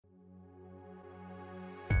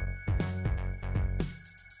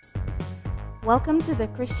Welcome to the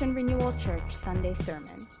Christian Renewal Church Sunday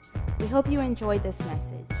Sermon. We hope you enjoyed this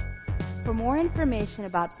message. For more information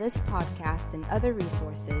about this podcast and other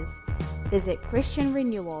resources, visit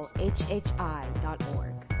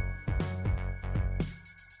christianrenewalhhi.org.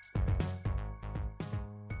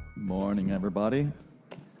 Good morning, everybody.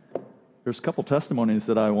 There's a couple testimonies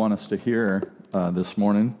that I want us to hear this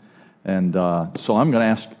morning. And so I'm going to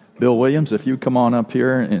ask Bill Williams if you come on up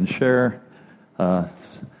here and share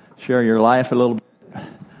your life a little bit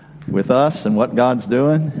with us and what God's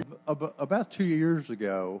doing. About 2 years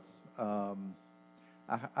ago, I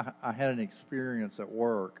had an experience at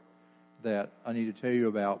work that I need to tell you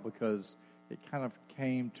about because it kind of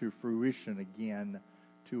came to fruition again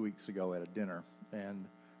 2 weeks ago at a dinner. And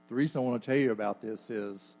the reason I want to tell you about this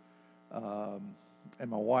is, and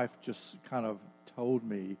my wife just kind of told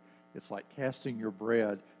me, it's like casting your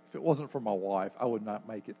bread. If it wasn't for my wife, I would not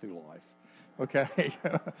make it through life. Okay?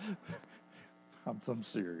 I'm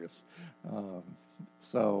serious.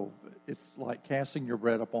 So it's like casting your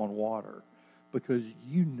bread upon water because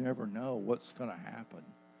you never know what's going to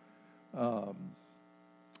happen.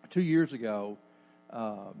 2 years ago,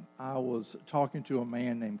 I was talking to a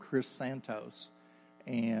man named Chris Santos,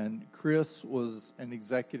 and Chris was an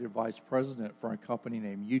executive vice president for a company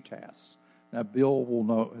named UTAS. Now, Bill will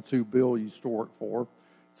know, it's who Bill used to work for.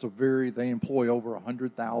 They employ over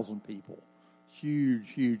 100,000 people.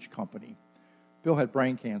 Huge company. Bill had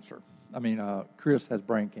brain cancer. Chris has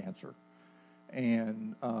brain cancer.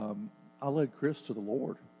 And I led Chris to the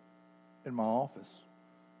Lord in my office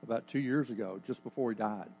about 2 years ago, just before he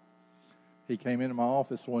died. He came into my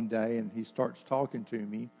office one day, and he starts talking to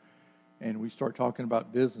me, and we start talking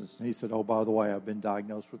about business. And he said, "Oh, by the way, I've been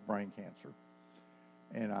diagnosed with brain cancer."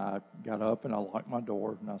 And I got up, and I locked my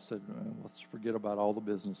door, and I said, "Let's forget about all the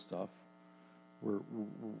business stuff.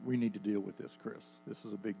 We need to deal with this, Chris. This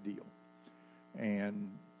is a big deal." And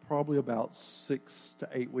probably about 6 to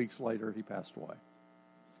 8 weeks later, he passed away.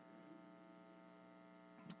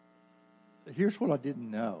 Here's what I didn't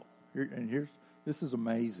know. This is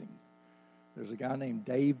amazing. There's a guy named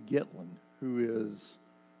Dave Gitlin who is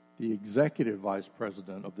the executive vice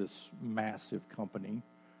president of this massive company,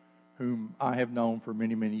 whom I have known for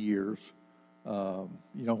many, many years.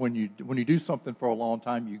 When you do something for a long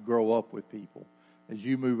time, you grow up with people. As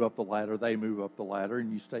you move up the ladder, they move up the ladder,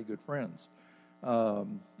 and you stay good friends.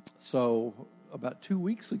 So about 2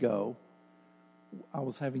 weeks ago, I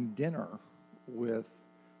was having dinner with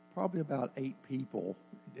probably about 8 people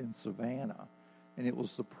in Savannah, and it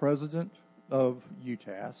was the president of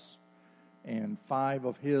UTAS and 5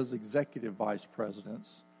 of his executive vice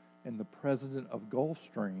presidents and the president of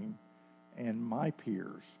Gulfstream and my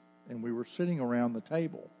peers. And we were sitting around the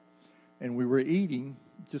table, and we were eating,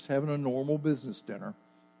 just having a normal business dinner.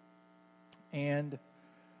 And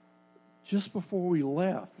just before we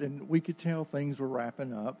left, and we could tell things were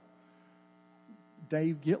wrapping up,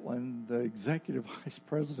 Dave Gitlin, the executive vice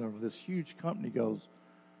president of this huge company,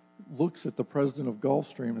 looks at the president of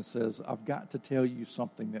Gulfstream and says, "I've got to tell you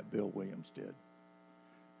something that Bill Williams did."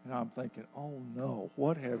 And I'm thinking, oh no,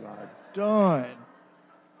 what have I done?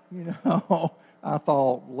 I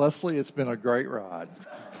thought, Leslie, it's been a great ride.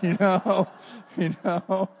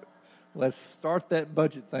 Let's start that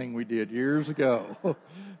budget thing we did years ago.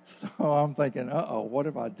 So I'm thinking, what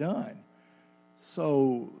have I done?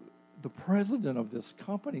 So the president of this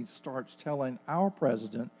company starts telling our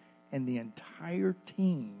president and the entire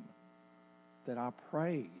team that I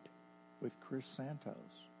prayed with Chris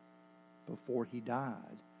Santos before he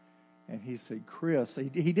died. And he said, Chris,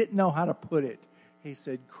 he didn't know how to put it. He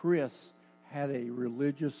said, Chris had a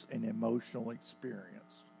religious and emotional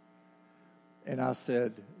experience. And I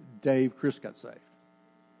said, Dave, Chris got saved.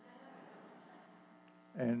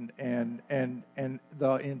 And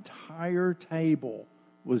the entire table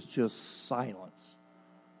was just silence,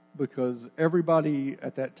 because everybody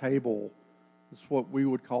at that table is what we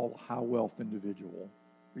would call a high wealth individual,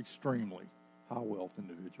 extremely high wealth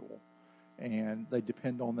individual. And they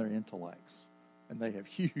depend on their intellects, and they have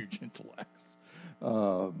huge intellects.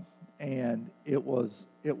 And it was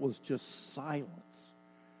just silence.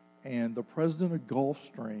 And the president of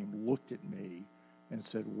Gulfstream looked at me and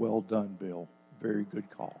said, "Well done, Bill. Very good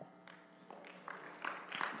call."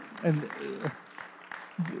 And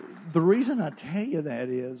the reason I tell you that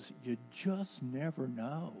is you just never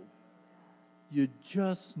know. You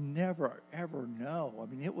just never, ever know.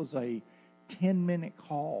 It was a 10-minute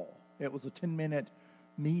call. It was a 10-minute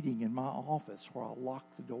meeting in my office where I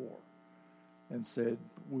locked the door and said,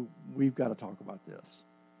 we've got to talk about this.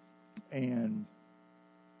 And,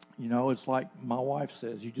 it's like my wife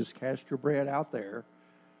says, you just cast your bread out there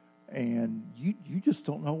and you just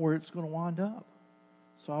don't know where it's going to wind up.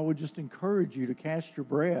 So I would just encourage you to cast your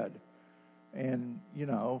bread and,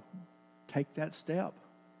 take that step.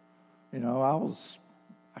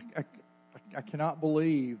 I cannot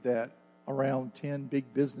believe that around 10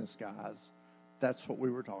 big business guys, that's what we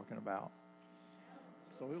were talking about.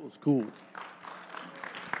 So it was cool.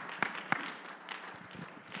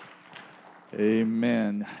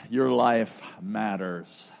 Amen. Your life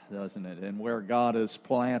matters, doesn't it? And where God has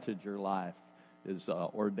planted your life is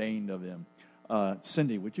ordained of Him.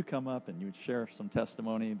 Cindy, would you come up and you would share some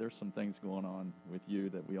testimony? There's some things going on with you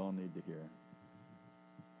that we all need to hear.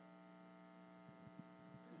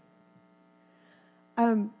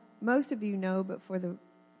 Most of you know, but for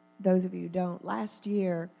those of you who don't, last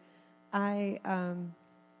year I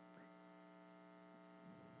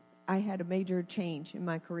had a major change in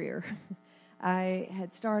my career. I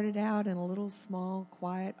had started out in a little small,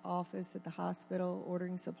 quiet office at the hospital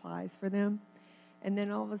ordering supplies for them. And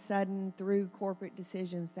then all of a sudden, through corporate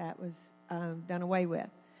decisions, that was done away with.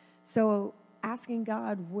 So asking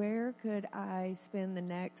God, where could I spend the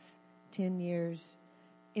next 10 years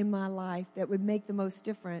in my life that would make the most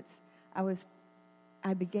difference,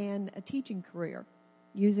 I began a teaching career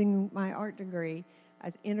using my art degree.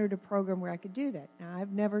 I entered a program where I could do that. Now,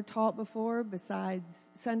 I've never taught before besides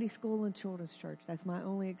Sunday school and children's church. That's my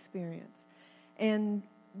only experience. And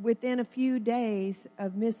within a few days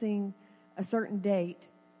of missing a certain date,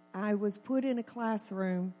 I was put in a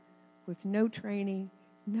classroom with no training,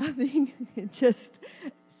 nothing. It just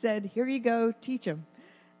said, here you go, teach them.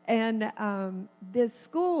 And this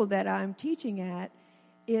school that I'm teaching at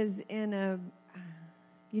is in a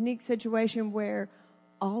unique situation where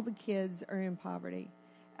all the kids are in poverty.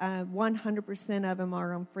 100% of them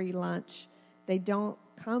are on free lunch. They don't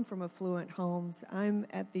come from affluent homes. I'm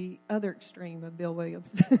at the other extreme of Bill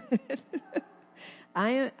Williams.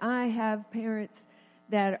 I have parents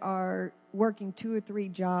that are working 2 or 3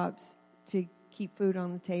 jobs to keep food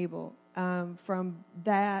on the table. From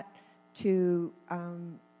that to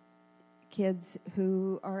kids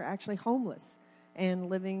who are actually homeless and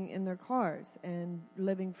living in their cars and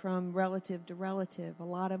living from relative to relative. A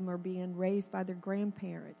lot of them are being raised by their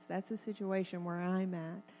grandparents. That's a situation where I'm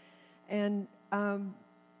at. And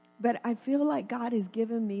but I feel like God has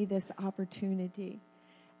given me this opportunity.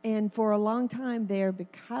 And for a long time there,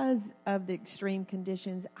 because of the extreme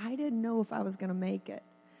conditions, I didn't know if I was going to make it.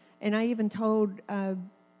 And I even told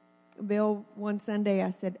Bill one Sunday,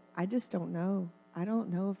 I said, I just don't know. I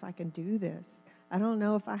don't know if I can do this. I don't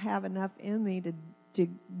know if I have enough in me to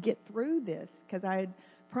get through this, because I had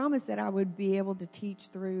promised that I would be able to teach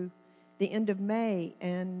through the end of May,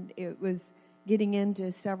 and it was getting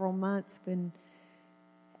into several months,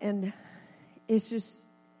 and it's just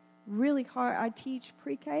really hard. I teach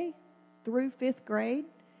pre-K through 5th grade,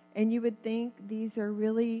 and you would think these are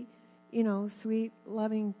really, sweet,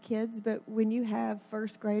 loving kids, but when you have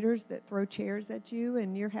first graders that throw chairs at you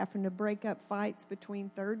and you're having to break up fights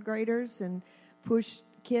between 3rd graders and push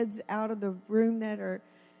kids out of the room that are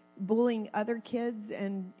bullying other kids,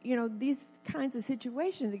 and, these kinds of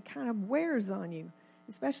situations, it kind of wears on you,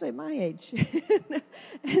 especially at my age.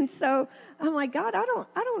 And so I'm like, God, I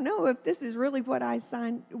don't know if this is really what I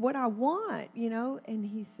want, And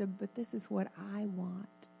He said, but this is what I want.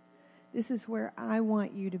 This is where I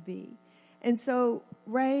want you to be. And so,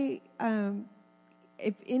 Ray,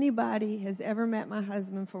 if anybody has ever met my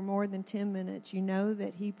husband for more than 10 minutes, you know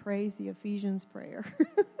that he prays the Ephesians prayer.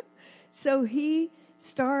 So he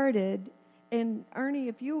started, and Ernie,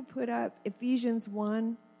 if you will put up Ephesians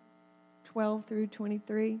 1:12 through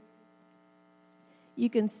 23, you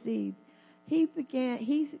can see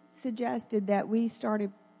he suggested that we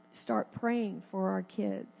start praying for our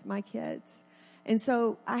kids, my kids. And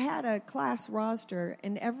so I had a class roster,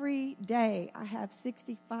 and every day I have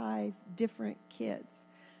 65 different kids.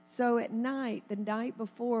 So at night, the night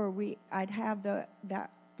before I'd have that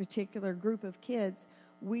particular group of kids,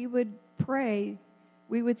 we would pray.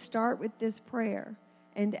 We would start with this prayer,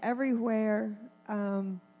 and everywhere.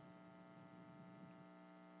 That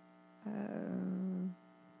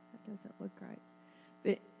doesn't look right,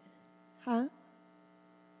 but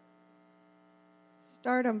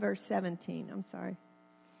Start on verse 17. I'm sorry.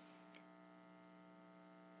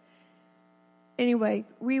 Anyway,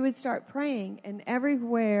 we would start praying, and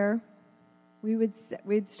everywhere we'd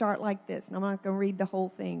start like this. And I'm not going to read the whole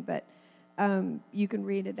thing, but you can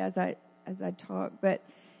read it as I talk. But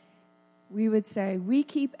we would say, we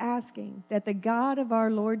keep asking that the God of our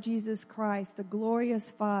Lord Jesus Christ, the glorious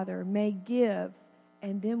Father, may give,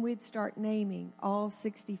 and then we'd start naming all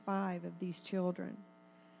 65 of these children.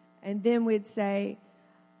 And then we'd say,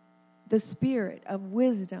 the spirit of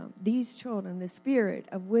wisdom, these children, the spirit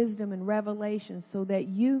of wisdom and revelation, so that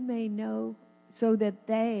you may know, so that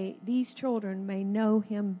these children may know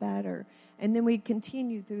him better. And then we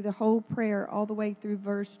continue through the whole prayer all the way through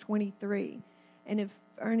verse 23. And if,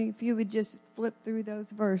 Ernie, if you would just flip through those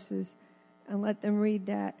verses and let them read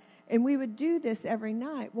that. And we would do this every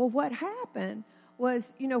night. Well, what happened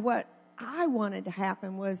was, what I wanted to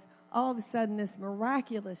happen was all of a sudden this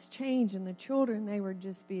miraculous change in the children. They would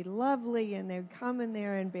just be lovely, and they'd come in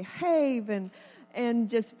there and behave and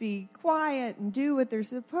just be quiet and do what they're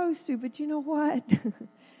supposed to. But you know what?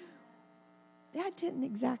 That didn't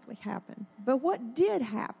exactly happen. But what did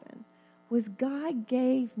happen was God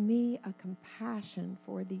gave me a compassion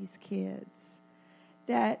for these kids.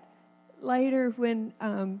 That later when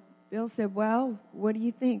Bill said, well, what do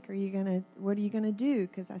you think? What are you gonna do?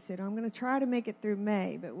 Because I said, I'm gonna try to make it through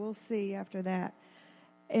May, but we'll see after that.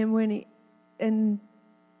 And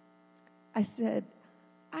I said,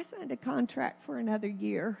 I signed a contract for another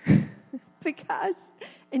year and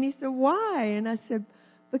he said, why? And I said,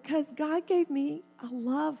 because God gave me a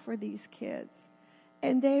love for these kids,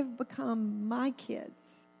 and they've become my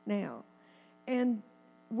kids now. And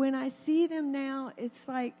when I see them now, it's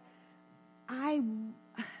like I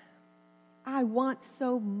want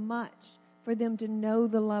so much for them to know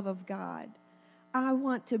the love of God. I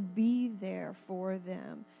want to be there for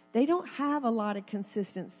them. They don't have a lot of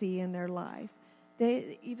consistency in their life.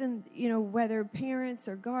 They even, whether parents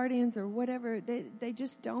or guardians or whatever, they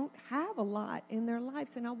just don't have a lot in their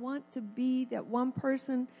lives. And I want to be that one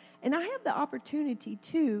person. And I have the opportunity,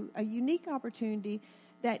 too, a unique opportunity,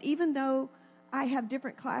 that even though I have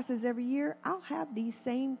different classes every year, I'll have these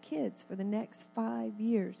same kids for the next 5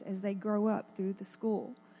 years as they grow up through the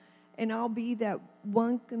school. And I'll be that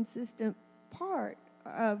one consistent part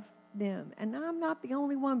of them. And I'm not the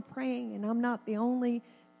only one praying, and I'm not the only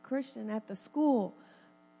Christian at the school,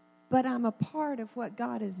 but I'm a part of what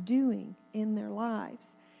God is doing in their lives.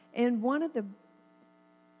 And one of the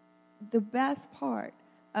best part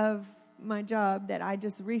of my job that I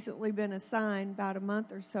just recently been assigned about a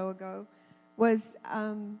month or so ago was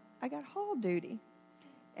I got hall duty.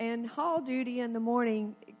 And hall duty in the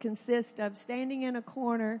morning consists of standing in a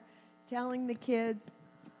corner telling the kids,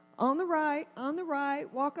 on the right,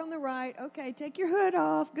 walk on the right, okay, take your hood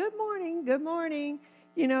off, good morning,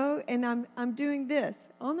 and I'm doing this,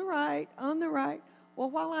 on the right. Well,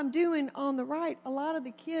 while I'm doing on the right, a lot of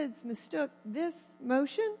the kids mistook this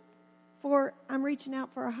motion for I'm reaching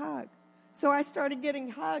out for a hug. So I started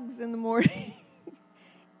getting hugs in the morning.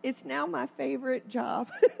 It's now my favorite job.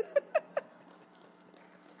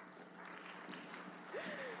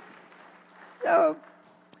 So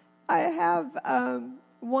I have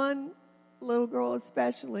one little girl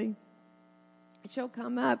especially. She'll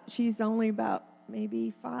come up. She's only about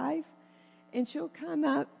maybe 5. And she'll come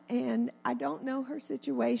up, and I don't know her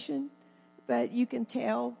situation, but you can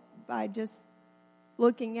tell by just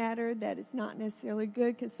looking at her that it's not necessarily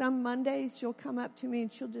good, because some Mondays she'll come up to me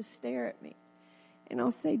and she'll just stare at me. And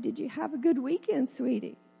I'll say, did you have a good weekend,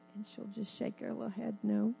 sweetie? And she'll just shake her little head,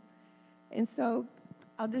 no. And so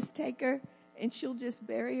I'll just take her, and she'll just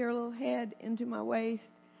bury her little head into my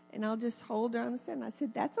waist, and I'll just hold her on the side. And I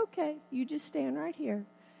said, that's okay. You just stand right here.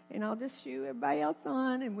 And I'll just shoo everybody else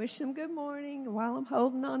on and wish them good morning while I'm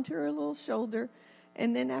holding on to her little shoulder.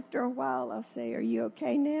 And then after a while, I'll say, are you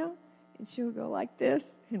okay now? And she'll go like this.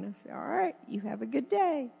 And I'll say, all right, you have a good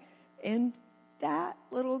day. And that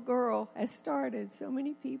little girl has started so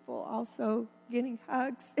many people also getting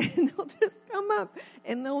hugs. And they'll just come up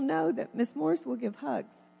and they'll know that Miss Morris will give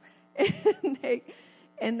hugs.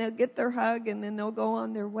 And they'll get their hug, and then they'll go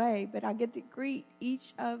on their way. But I get to greet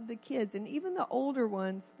each of the kids, and even the older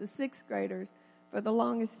ones, the 6th graders, for the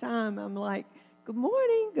longest time, I'm like, good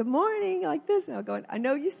morning, like this. And I'll go, I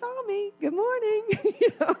know you saw me, good morning,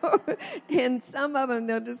 And some of them,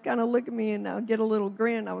 they'll just kind of look at me, and I'll get a little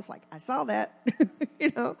grin. I was like, I saw that,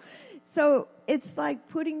 So it's like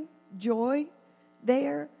putting joy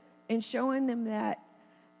there and showing them that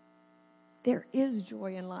there is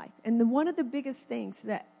joy in life. And one of the biggest things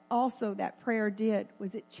that also that prayer did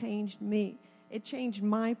was it changed me. It changed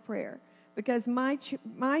my prayer, because my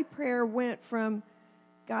prayer went from,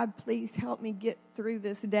 God, please help me get through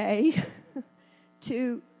this day,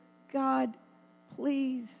 to, God,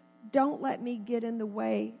 please don't let me get in the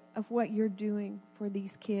way of what you're doing for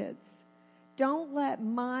these kids. Don't let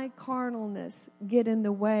my carnalness get in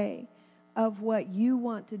the way of what you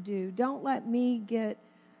want to do. Don't let me get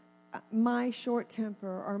my short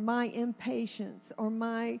temper or my impatience or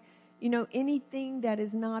my, anything that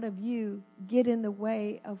is not of you get in the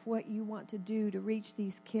way of what you want to do to reach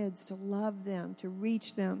these kids, to love them, to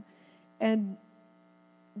reach them. And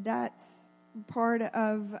that's part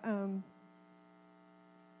of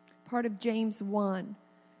James 1,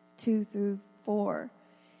 2 through 4,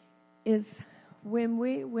 is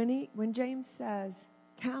when James says,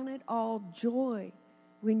 count it all joy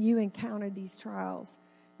when you encounter these trials.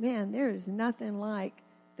 Man, there is nothing like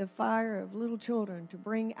the fire of little children to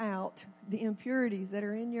bring out the impurities that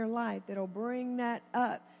are in your life, that'll bring that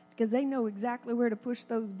up, because they know exactly where to push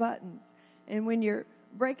those buttons. And when you're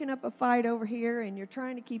breaking up a fight over here and you're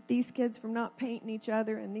trying to keep these kids from not painting each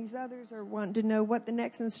other, and these others are wanting to know what the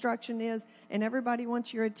next instruction is, and everybody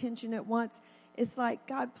wants your attention at once, it's like,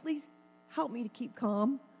 God, please help me to keep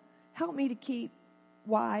calm. Help me to keep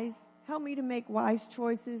wise. Help me to make wise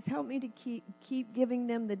choices. Help me to keep giving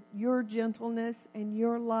them your gentleness and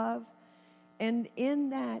your love. And in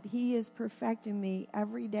that, He is perfecting me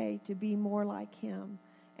every day to be more like Him.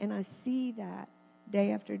 And I see that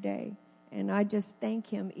day after day. And I just thank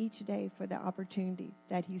Him each day for the opportunity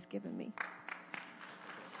that He's given me.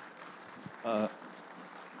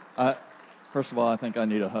 First of all, I think I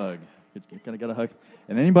need a hug. Can I get a hug?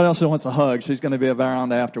 And anybody else that wants a hug, she's going to be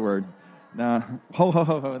around afterward. Now,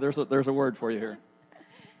 ho. There's a word for you here.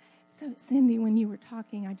 So, Cindy, when you were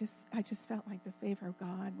talking, I just felt like the favor of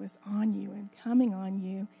God was on you and coming on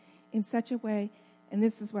you in such a way, and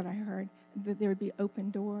this is what I heard, that there would be open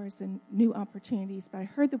doors and new opportunities. But I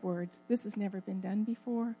heard the words, this has never been done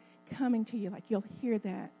before, coming to you. Like you'll hear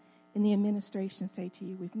that in the administration say to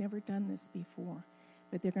you, we've never done this before.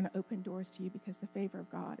 But they're going to open doors to you because the favor of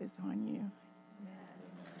God is on you.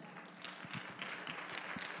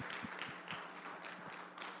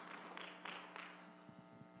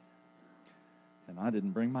 And I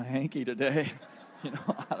didn't bring my hanky today. I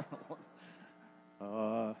don't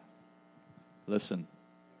know. Listen,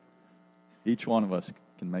 each one of us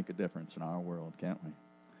can make a difference in our world, can't we?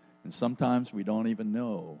 And sometimes we don't even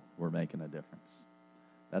know we're making a difference.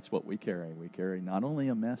 That's what we carry. We carry not only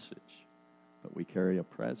a message, but we carry a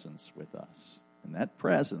presence with us. And that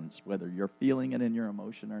presence, whether you're feeling it in your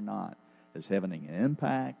emotion or not, is having an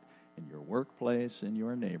impact in your workplace, in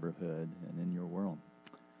your neighborhood, and in your world.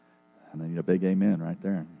 And I need a big amen right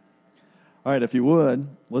there. All right, if you would,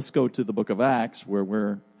 let's go to the book of Acts, where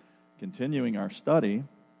we're continuing our study.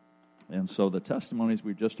 And so the testimonies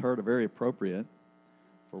we've just heard are very appropriate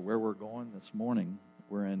for where we're going this morning.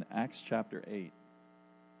 We're in Acts chapter 8.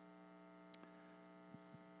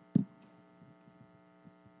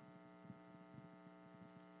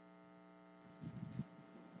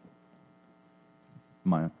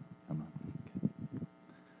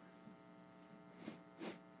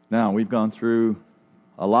 Now, we've gone through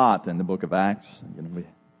a lot in the book of Acts.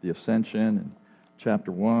 The Ascension in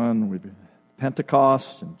chapter 1,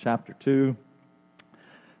 Pentecost in chapter 2,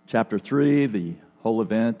 chapter 3, the whole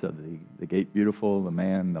event of the Gate Beautiful, the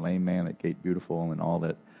lame man at Gate Beautiful, and all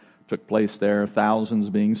that took place there, thousands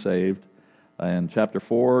being saved. In chapter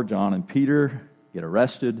 4, John and Peter get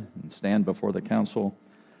arrested and stand before the council.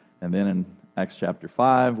 And then in Acts chapter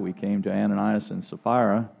 5, we came to Ananias and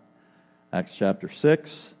Sapphira. Acts chapter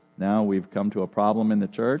 6, now we've come to a problem in the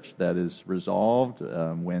church that is resolved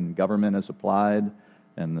when government is applied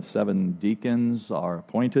and the 7 deacons are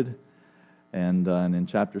appointed. And in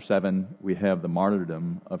chapter 7, we have the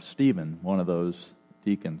martyrdom of Stephen, one of those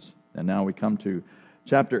deacons. And now we come to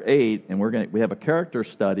chapter 8, and we have a character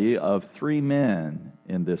study of 3 men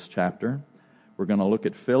in this chapter. We're going to look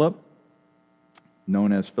at Phillip,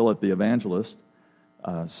 known as Philip the evangelist,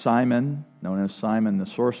 Simon, known as Simon the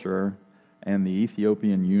sorcerer, and the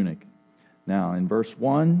Ethiopian eunuch. Now, in verse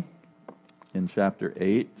 1, in chapter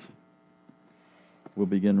 8, we'll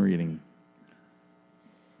begin reading.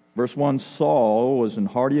 Verse 1, Saul was in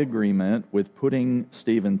hearty agreement with putting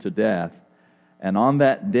Stephen to death, and on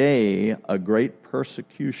that day a great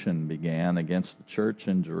persecution began against the church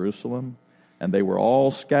in Jerusalem, and they were all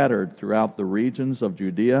scattered throughout the regions of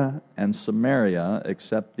Judea and Samaria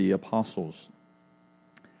except the apostles.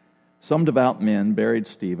 Some devout men buried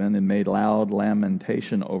Stephen and made loud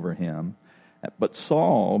lamentation over him. But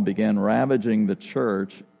Saul began ravaging the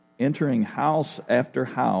church, entering house after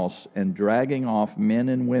house, and dragging off men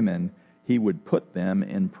and women. He would put them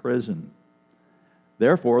in prison.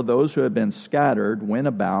 Therefore, those who had been scattered went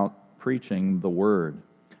about preaching the word.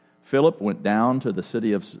 Philip went down to the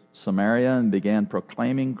city of Samaria and began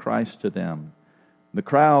proclaiming Christ to them. The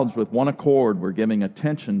crowds with one accord were giving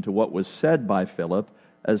attention to what was said by Philip,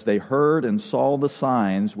 as they heard and saw the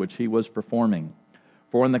signs which he was performing.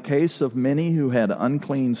 For in the case of many who had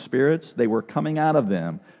unclean spirits, they were coming out of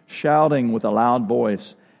them, shouting with a loud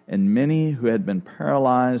voice, and many who had been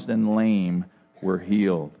paralyzed and lame were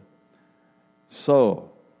healed.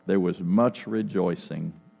 So there was much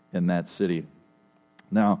rejoicing in that city.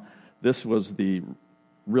 Now, this was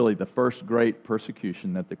really the first great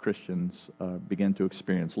persecution that the Christians began to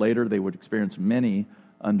experience. Later, they would experience many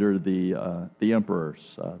under the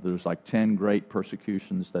emperors. There's like 10 great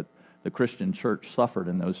persecutions that the Christian church suffered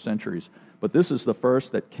in those centuries. But this is the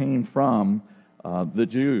first that came from the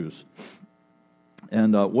Jews.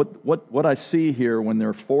 And what I see here, when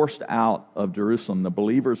they're forced out of Jerusalem, the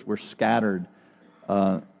believers were scattered.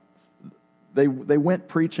 They went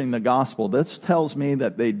preaching the gospel. This tells me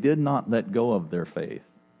that they did not let go of their faith.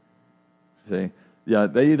 See, yeah,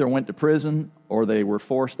 they either went to prison or they were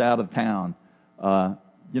forced out of town.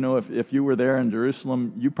 If you were there in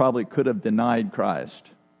Jerusalem, you probably could have denied Christ,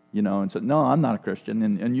 and said, "No, I'm not a Christian,"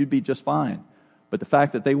 and you'd be just fine. But the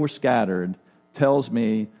fact that they were scattered tells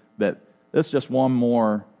me that that's just one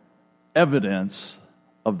more evidence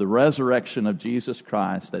of the resurrection of Jesus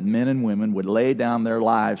Christ, that men and women would lay down their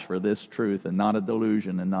lives for this truth and not a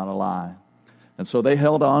delusion and not a lie. And so they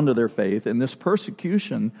held on to their faith, and this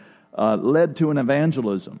persecution led to an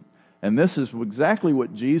evangelism. And this is exactly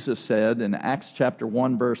what Jesus said in Acts chapter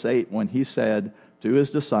 1, verse 8, when he said to his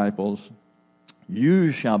disciples,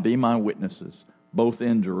 "You shall be my witnesses, both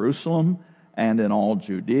in Jerusalem and in all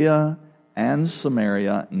Judea and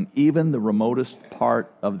Samaria, and even the remotest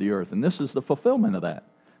part of the earth." And this is the fulfillment of that.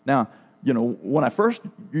 Now, when I first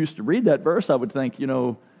used to read that verse, I would think,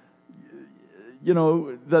 that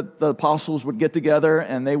the apostles would get together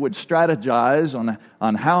and they would strategize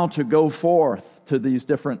on how to go forth to these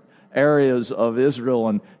different areas of Israel,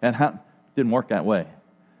 and how, didn't work that way.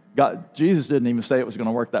 Jesus didn't even say it was going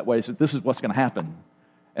to work that way. He said, this is what's going to happen.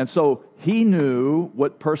 And so he knew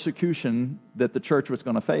what persecution that the church was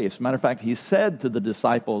going to face. Matter of fact, he said to the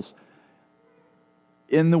disciples,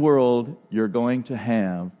 in the world, you're going to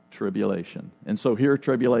have tribulation. And so here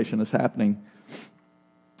tribulation is happening.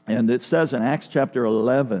 And it says in Acts chapter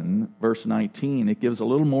 11, verse 19, it gives a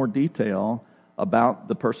little more detail about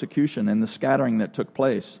the persecution and the scattering that took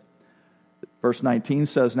place. Verse 19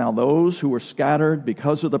 says, "Now those who were scattered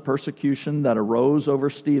because of the persecution that arose over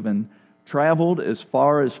Stephen traveled as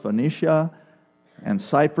far as Phoenicia and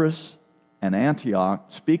Cyprus and Antioch,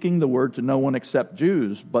 speaking the word to no one except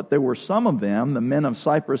Jews. But there were some of them, the men of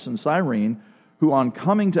Cyprus and Cyrene, who on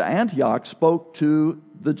coming to Antioch spoke to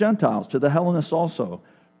the Gentiles, to the Hellenists also,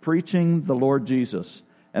 preaching the Lord Jesus.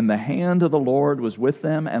 And the hand of the Lord was with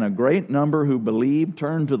them, and a great number who believed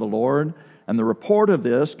turned to the Lord. And the report of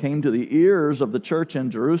this came to the ears of the church in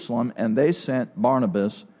Jerusalem, and they sent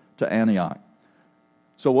Barnabas to Antioch."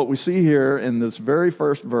 So what we see here in this very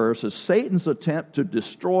first verse is Satan's attempt to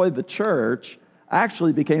destroy the church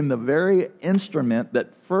actually became the very instrument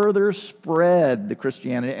that further spread the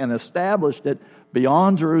Christianity and established it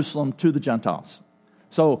beyond Jerusalem to the Gentiles.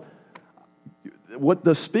 So what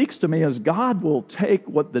this speaks to me is God will take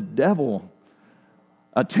what the devil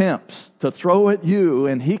attempts to throw at you,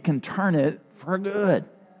 and he can turn it for good.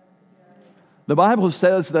 The Bible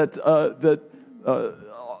says that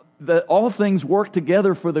all things work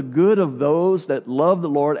together for the good of those that love the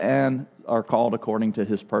Lord and are called according to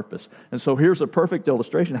his purpose. And so here's a perfect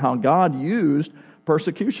illustration how God used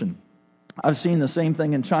persecution. I've seen the same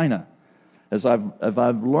thing in China. As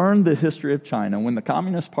I've learned the history of China, when the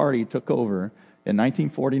Communist Party took over in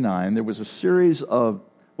 1949, there was a series of,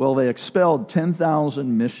 they expelled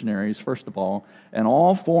 10,000 missionaries, first of all, and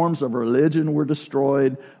all forms of religion were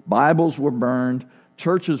destroyed, Bibles were burned,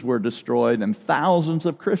 churches were destroyed, and thousands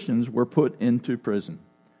of Christians were put into prison.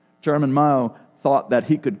 Chairman Mao thought that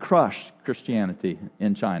he could crush Christianity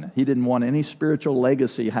in China. He didn't want any spiritual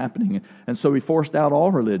legacy happening, and so he forced out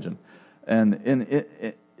all religion. And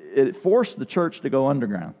it forced the church to go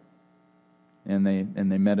underground. And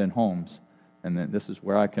they met in homes. And then this is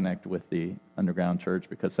where I connect with the underground church,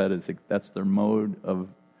 because that's their mode of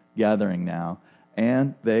gathering now.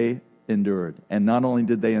 And they endured. And not only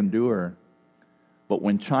did they endure, but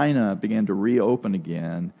when China began to reopen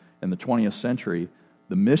again in the 20th century,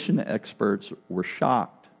 the mission experts were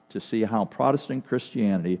shocked to see how Protestant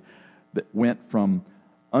Christianity that went from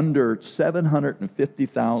under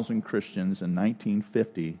 750,000 Christians in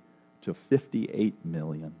 1950 to 58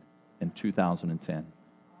 million in 2010.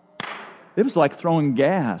 It was like throwing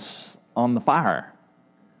gas on the fire.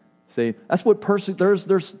 See, that's what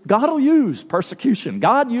God will use persecution.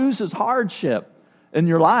 God uses hardship in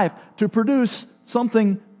your life to produce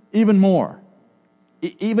something even more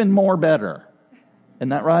better. Isn't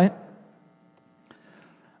that right?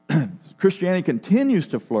 Christianity continues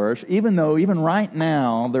to flourish, even though even right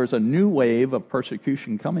now there's a new wave of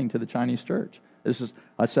persecution coming to the Chinese church.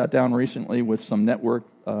 I sat down recently with some network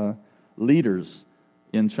leaders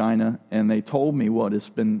in China, and they told me what has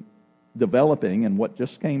been developing, and what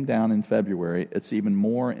just came down in February, it's even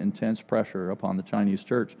more intense pressure upon the Chinese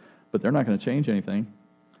church. But they're not going to change anything.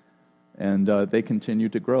 And they continue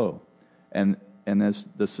to grow. And as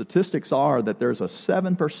the statistics are, that there's a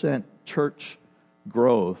 7% church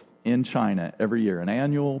growth in China every year, an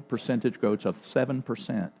annual percentage growth of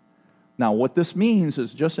 7%. Now, what this means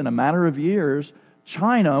is just in a matter of years,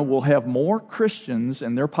 China will have more Christians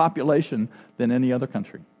in their population than any other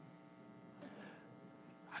country.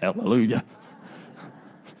 Hallelujah.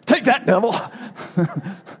 Take that, devil.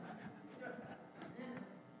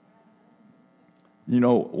 You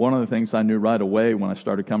know, one of the things I knew right away when I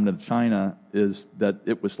started coming to China is that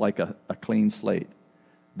it was like a clean slate.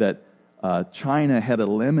 That China had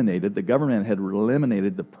eliminated, the government had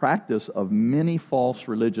eliminated the practice of many false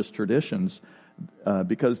religious traditions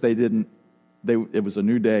because it was a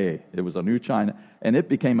new day, it was a new China, and it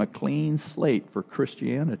became a clean slate for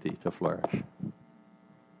Christianity to flourish.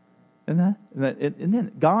 And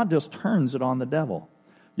then God just turns it on the devil.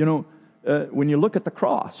 You know, when you look at the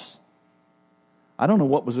cross, I don't know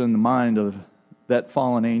what was in the mind of that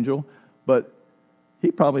fallen angel, but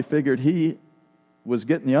he probably figured he was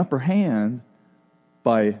getting the upper hand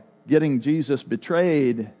by getting Jesus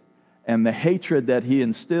betrayed and the hatred that he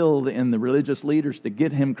instilled in the religious leaders to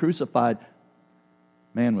get him crucified.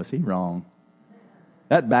 Man, was he wrong.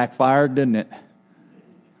 That backfired, didn't it?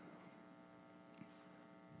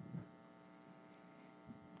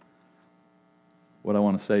 What I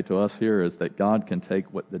want to say to us here is that God can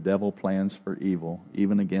take what the devil plans for evil,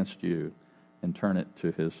 even against you, and turn it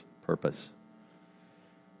to his purpose.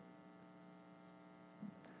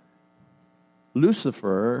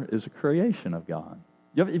 Lucifer is a creation of God.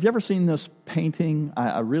 Have you ever seen this painting?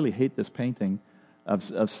 I really hate this painting.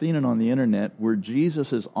 I've seen it on the internet where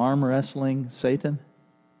Jesus is arm wrestling Satan.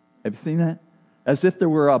 Have you seen that? As if there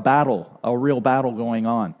were a real battle going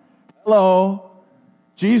on. Hello,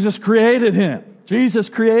 Jesus created him. Jesus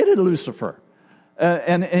created Lucifer.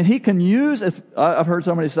 And he can use, I've heard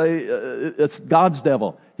somebody say, it's God's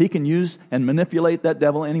devil. He can use and manipulate that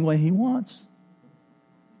devil any way he wants.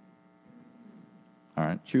 All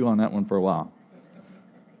right, chew on that one for a while.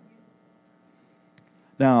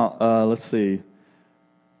 Now, let's see.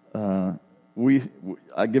 I'll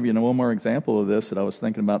give you one more example of this that I was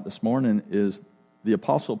thinking about this morning is the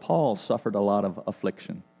Apostle Paul suffered a lot of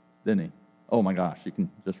affliction, didn't he? Oh my gosh, you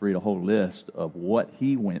can just read a whole list of what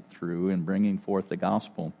he went through in bringing forth the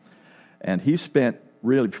gospel. And he spent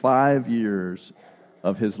really 5 years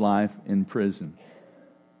of his life in prison.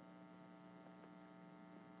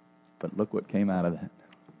 But look what came out of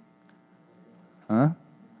that.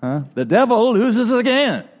 The devil loses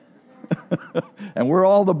again. And we're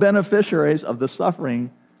all the beneficiaries of the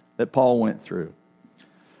suffering that Paul went through.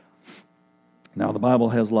 Now, the Bible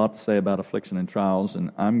has a lot to say about affliction and trials,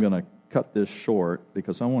 and I'm going to cut this short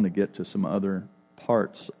because I want to get to some other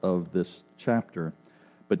parts of this chapter.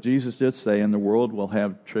 But Jesus did say, in the world we'll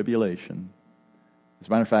have tribulation. As a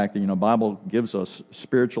matter of fact, the Bible gives us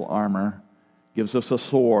spiritual armor, gives us a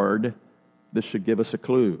sword. This should give us a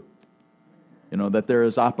clue. That there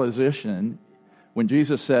is opposition. When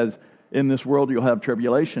Jesus says, in this world you'll have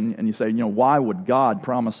tribulation, and you say, why would God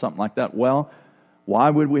promise something like that? Well, why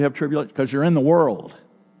would we have tribulation? Because you're in the world.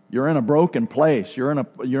 You're in a broken place. You're in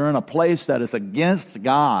a place that is against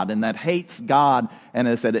God and that hates God and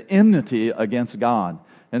is at enmity against God.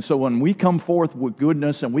 And so when we come forth with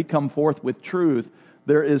goodness and we come forth with truth,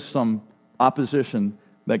 there is some opposition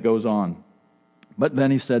that goes on. But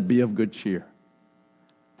then he said, be of good cheer.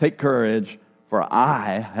 Take courage, for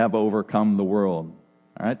I have overcome the world.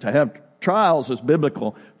 All right, to have trials is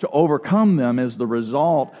biblical. To overcome them is the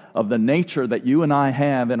result of the nature that you and I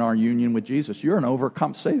have in our union with Jesus. You're an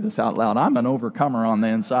overcomer. Say this out loud. I'm an overcomer on the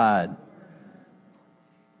inside.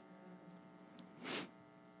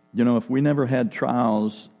 If we never had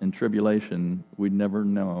trials and tribulation, we'd never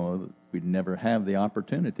know, we'd never have the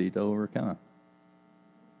opportunity to overcome.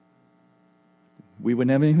 We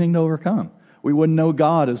wouldn't have anything to overcome. We wouldn't know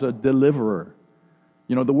God as a deliverer.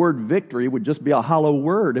 The word victory would just be a hollow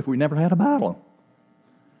word if we never had a battle.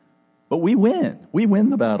 But we win. We win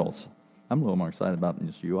the battles. I'm a little more excited about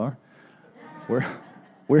this than you are.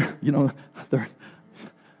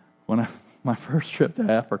 My first trip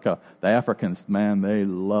to Africa, the Africans, man, they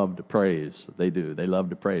love to praise. They do. They love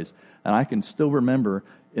to praise. And I can still remember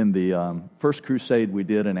in the first crusade we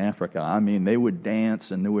did in Africa, I mean, they would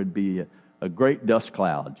dance and there would be a great dust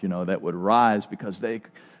cloud, that would rise because they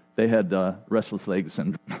had restless legs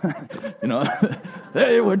and,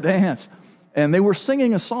 they would dance. And they were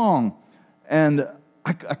singing a song, and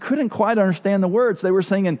I couldn't quite understand the words. They were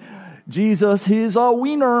singing, Jesus, he's a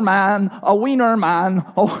wiener man, a wiener man.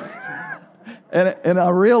 Oh. And I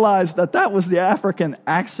realized that was the African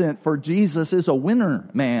accent for Jesus is a winner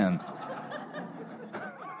man.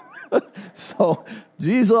 So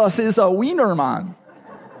Jesus is a wiener man.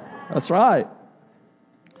 That's right.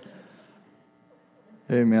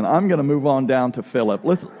 Amen. I'm going to move on down to Philip.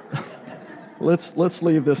 Let's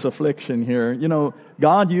leave this affliction here. You know,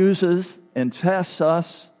 God uses and tests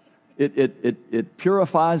us. It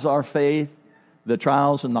purifies our faith, the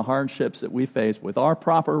trials and the hardships that we face. With our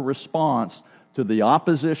proper response to the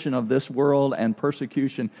opposition of this world and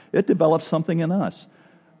persecution, it develops something in us.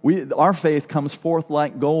 Our faith comes forth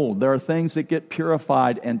like gold. There are things that get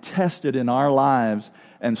purified and tested in our lives.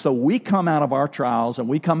 And so we come out of our trials and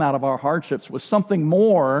we come out of our hardships with something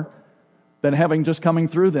more than having just coming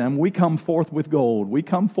through them. We come forth with gold. We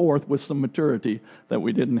come forth with some maturity that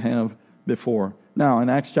we didn't have before. Now, in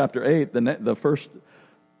Acts chapter 8, the first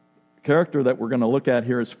character that we're going to look at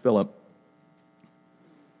here is Philip.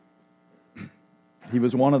 He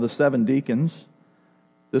was one of the 7 deacons.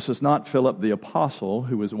 This is not Philip the apostle,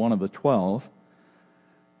 who was one of the 12.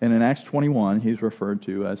 And in Acts 21, he's referred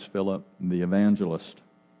to as Philip the evangelist.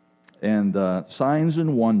 And signs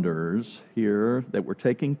and wonders here that were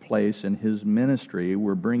taking place in his ministry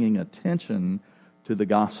were bringing attention to the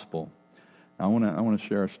gospel. Now, I want to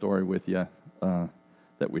share a story with you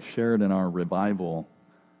that we shared in our revival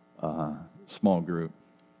small group.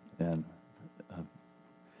 And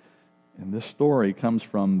this story comes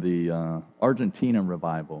from the Argentina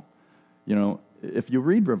revival. You know, if you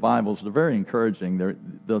read revivals, they're very encouraging.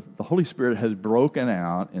 The Holy Spirit has broken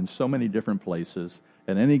out in so many different places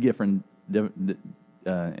at any given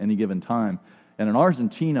time. And in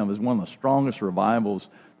Argentina, it was one of the strongest revivals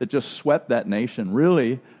that just swept that nation.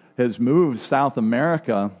 Really has moved South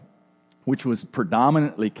America, which was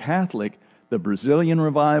predominantly Catholic. The Brazilian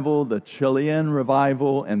revival, the Chilean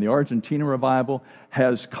revival, and the Argentina revival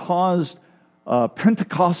has caused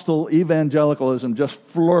Pentecostal evangelicalism just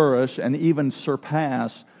flourish and even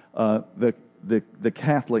surpass the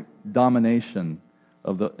Catholic domination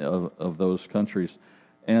of those countries.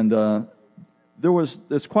 And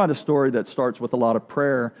there's quite a story that starts with a lot of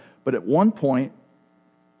prayer. But at one point,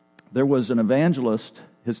 there was an evangelist.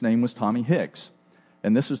 His name was Tommy Hicks.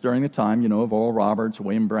 And this is during the time, of Oral Roberts,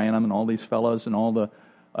 William Branham, and all these fellows and all the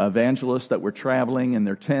evangelists that were traveling in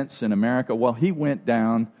their tents in America. Well, he went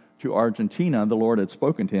down to Argentina. The Lord had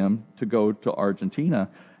spoken to him to go to Argentina.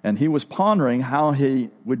 And he was pondering how he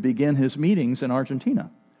would begin his meetings in Argentina,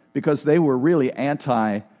 because they were really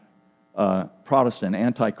anti-Protestant,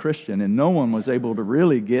 anti-Christian, and no one was able to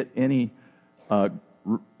really get any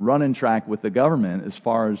running track with the government as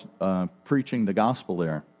far as preaching the gospel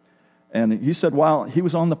there. And he said while he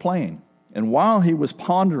was on the plane, and while he was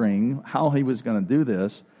pondering how he was going to do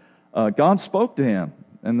this, God spoke to him,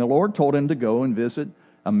 and the Lord told him to go and visit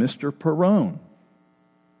a Mr. Perón.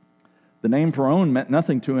 The name Perón meant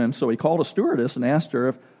nothing to him, so he called a stewardess and asked her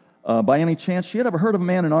if, by any chance, she had ever heard of a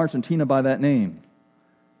man in Argentina by that name.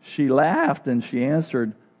 She laughed, and she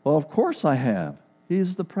answered, "Well, of course I have.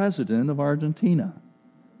 He's the president of Argentina."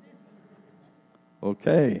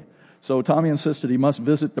 Okay. So Tommy insisted he must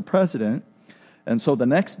visit the president. And so the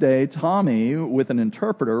next day, Tommy, with an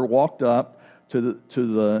interpreter, walked up to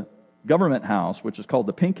the government house, which is called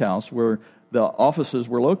the Pink House, where the offices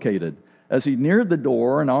were located. As he neared the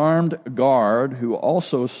door, an armed guard, who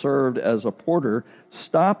also served as a porter,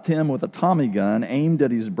 stopped him with a Tommy gun, aimed at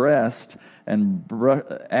his breast, and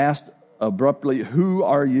asked abruptly, "Who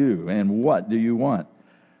are you, and what do you want?"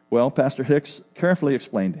 Well, Pastor Hicks carefully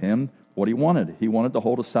explained to him what he wanted. He wanted to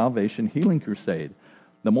hold a salvation healing crusade.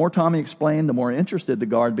 The more Tommy explained, the more interested the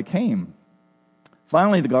guard became.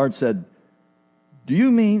 Finally, the guard said, "Do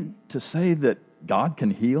you mean to say that God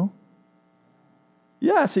can heal?"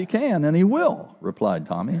 "Yes, he can, and he will," replied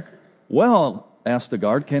Tommy. "Well," asked the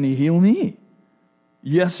guard, "can he heal me?"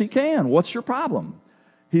 "Yes, he can. What's your problem?"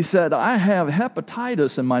 He said, "I have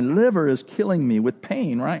hepatitis, and my liver is killing me with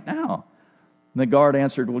pain right now." And the guard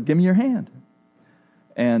answered, "Well, give me your hand."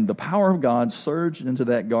 And the power of God surged into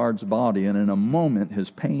that guard's body, and in a moment, his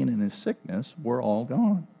pain and his sickness were all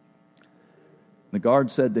gone. The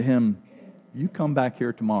guard said to him, "You come back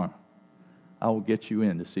here tomorrow. I will get you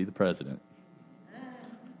in to see the president."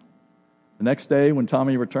 The next day, when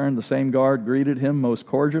Tommy returned, the same guard greeted him most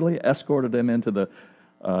cordially, escorted him into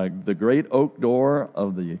the great oak door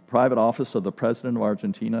of the private office of the president of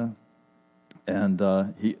Argentina. And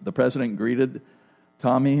the president greeted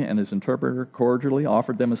Tommy and his interpreter cordially,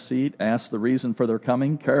 offered them a seat, asked the reason for their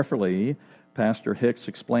coming. Carefully, Pastor Hicks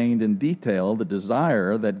explained in detail the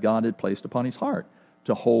desire that God had placed upon his heart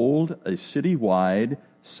to hold a citywide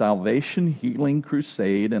salvation healing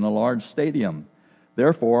crusade in a large stadium.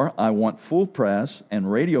 Therefore, I want full press and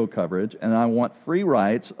radio coverage, and I want free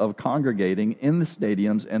rights of congregating in the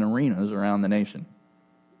stadiums and arenas around the nation.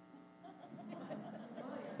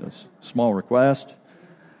 That's a small request.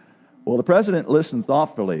 Well, the president listened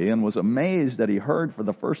thoughtfully and was amazed that he heard for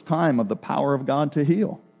the first time of the power of God to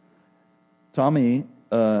heal. Tommy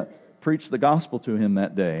preached the gospel to him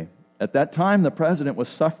that day. At that time, the president was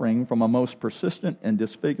suffering from a most persistent and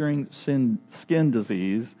disfiguring skin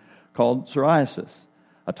disease called psoriasis,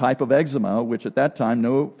 a type of eczema which at that time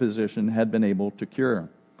no physician had been able to cure.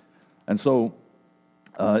 And so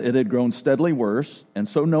it had grown steadily worse and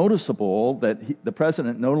so noticeable that the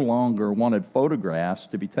president no longer wanted photographs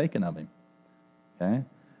to be taken of him. Okay?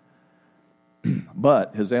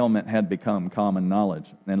 But his ailment had become common knowledge.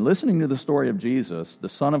 And listening to the story of Jesus, the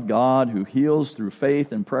Son of God who heals through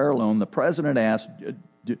faith and prayer alone, the president asked,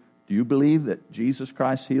 do you believe that Jesus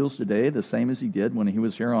Christ heals today the same as he did when he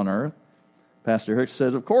was here on earth? Pastor Hicks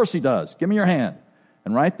says, of course he does. Give me your hand.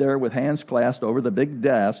 And right there, with hands clasped over the big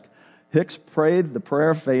desk, Hicks prayed the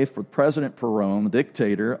prayer of faith for President Perón, the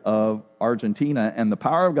dictator of Argentina, and the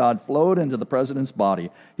power of God flowed into the president's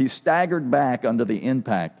body. He staggered back under the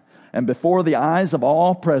impact. And before the eyes of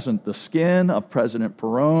all present, the skin of President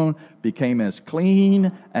Perón became as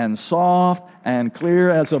clean and soft and clear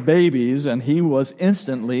as a baby's, and he was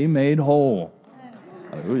instantly made whole.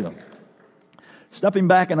 Hallelujah. Stepping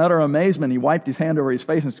back in utter amazement, he wiped his hand over his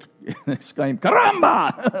face and exclaimed,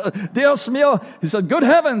 Caramba! Dios mío! He said, good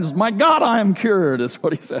heavens, my God, I am cured, is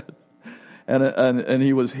what he said. And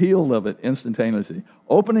he was healed of it instantaneously.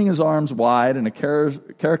 Opening his arms wide in a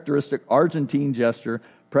characteristic Argentine gesture,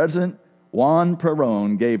 President Juan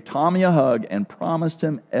Perón gave Tommy a hug and promised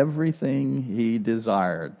him everything he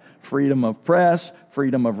desired. Freedom of press,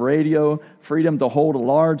 freedom of radio, freedom to hold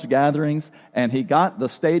large gatherings. And he got the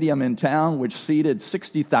stadium in town, which seated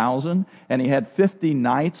 60,000, and he had 50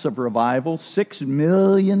 nights of revival. 6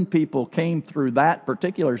 million people came through that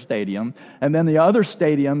particular stadium. And then the other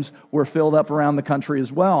stadiums were filled up around the country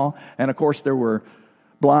as well. And of course there were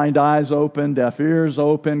blind eyes opened, deaf ears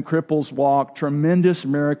opened, cripples walked, tremendous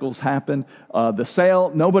miracles happened.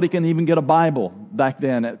 Nobody can even get a Bible back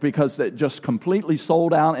then because it just completely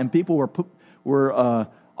sold out, and people were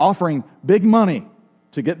offering big money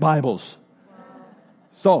to get Bibles.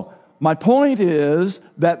 So, my point is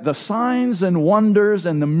that the signs and wonders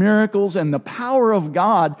and the miracles and the power of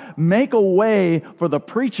God make a way for the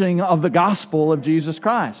preaching of the gospel of Jesus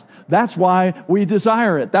Christ. That's why we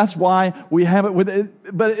desire it. That's why we have it with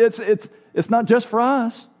it. But it's not just for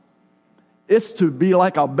us. It's to be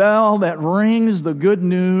like a bell that rings the good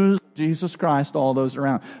news of Jesus Christ to all those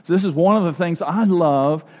around. So this is one of the things I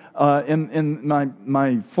love in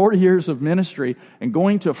my 40 years of ministry and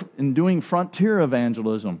doing frontier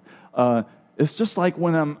evangelism. It's just like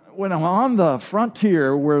when I'm on the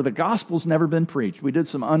frontier where the gospel's never been preached. We did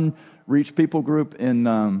some unreached people group in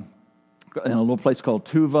a little place called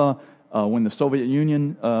Tuva when the Soviet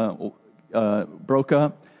Union broke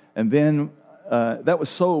up, and then that was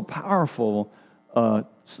so powerful.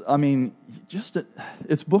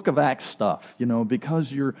 It's Book of Acts stuff,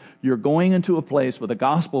 because you're going into a place with the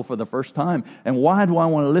gospel for the first time. And why do I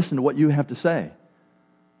want to listen to what you have to say?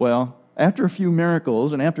 Well, after a few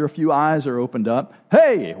miracles and after a few eyes are opened up,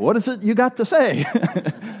 hey, what is it you got to say?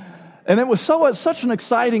 And it was such an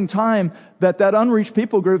exciting time that unreached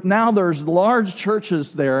people group, now there's large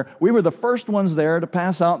churches there. We were the first ones there to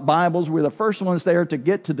pass out Bibles. We were the first ones there to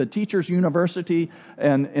get to the teachers' university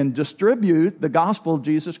and distribute the gospel of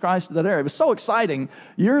Jesus Christ to that area. It was so exciting.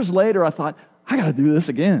 Years later, I thought, I got to do this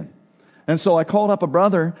again. And so I called up a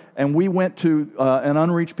brother, and we went to an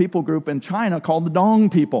unreached people group in China called the Dong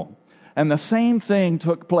people. And the same thing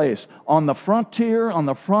took place on the frontier, on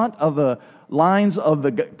the front of the lines of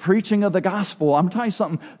the preaching of the gospel. I'm telling you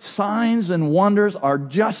something, signs and wonders are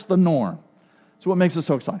just the norm. That's what makes it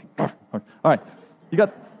so exciting. All right, you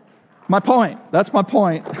got my point. That's my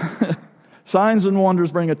point. Signs and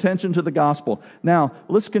wonders bring attention to the gospel. Now,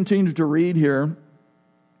 let's continue to read here.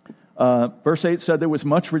 Verse 8 said there was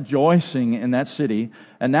much rejoicing in that city.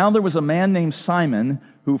 And now there was a man named Simon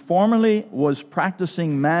who formerly was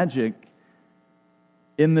practicing magic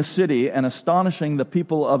in the city and astonishing the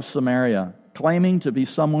people of Samaria, claiming to be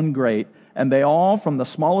someone great. And they all, from the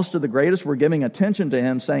smallest to the greatest, were giving attention to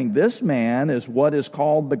him, saying, this man is what is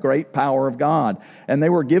called the great power of God. And they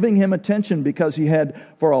were giving him attention because he had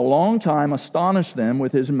for a long time astonished them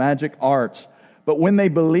with his magic arts. But when they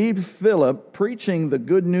believed Phillip preaching the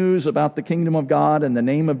good news about the kingdom of God and the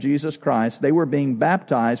name of Jesus Christ, they were being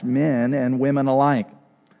baptized, men and women alike.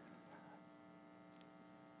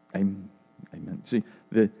 Amen. See,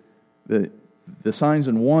 The signs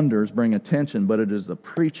and wonders bring attention, but it is the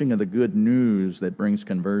preaching of the good news that brings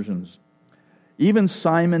conversions. Even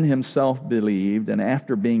Simon himself believed, and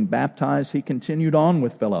after being baptized, he continued on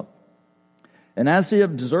with Philip. And as he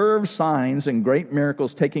observed signs and great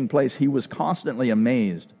miracles taking place, he was constantly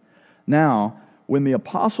amazed. Now, when the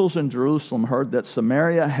apostles in Jerusalem heard that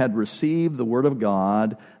Samaria had received the word of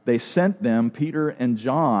God, they sent them Peter and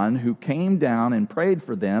John, who came down and prayed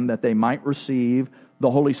for them that they might receive the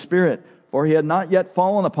Holy Spirit. For he had not yet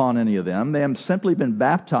fallen upon any of them. They had simply been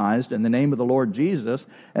baptized in the name of the Lord Jesus,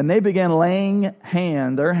 and they began laying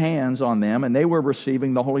their hands on them, and they were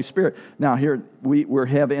receiving the Holy Spirit. Now here we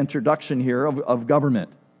have introduction here of government.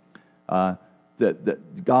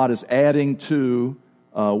 That God is adding to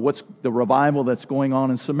what's the revival that's going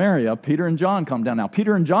on in Samaria. Peter and John come down. Now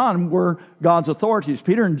Peter and John were God's authorities.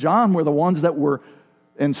 Peter and John were the ones that were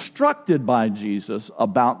instructed by Jesus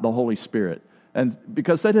about the Holy Spirit. And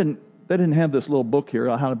because they didn't have this little book here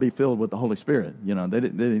on how to be filled with the Holy Spirit. You know, they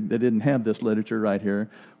didn't have this literature right here.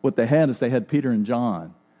 What they had is they had Peter and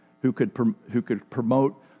John who could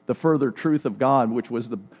promote the further truth of God, which was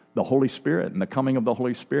the Holy Spirit and the coming of the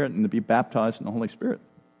Holy Spirit and to be baptized in the Holy Spirit.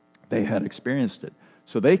 They had experienced it.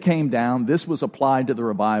 So they came down, this was applied to the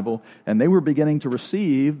revival, and they were beginning to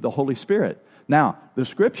receive the Holy Spirit. Now, the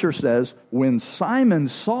scripture says, when Simon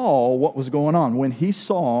saw what was going on, when he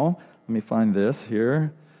saw, let me find this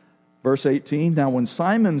here, verse 18, now when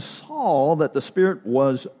Simon saw that the Spirit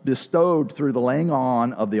was bestowed through the laying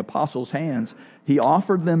on of the apostles' hands, he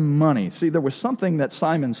offered them money. See, there was something that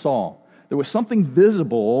Simon saw. There was something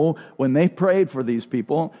visible when they prayed for these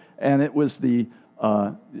people, and it was the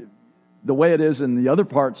way it is in the other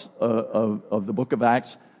parts of the book of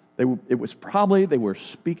Acts. It was probably they were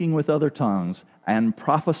speaking with other tongues and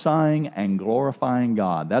prophesying and glorifying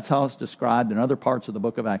God. That's how it's described in other parts of the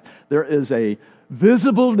book of Acts. There is a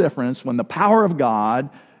visible difference when the power of God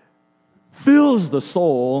fills the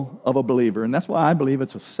soul of a believer. And that's why I believe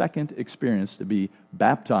it's a second experience to be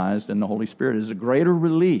baptized in the Holy Spirit. It is a greater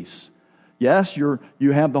release. Yes, you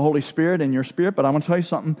have the Holy Spirit in your spirit, but I want to tell you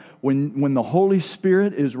something. When the Holy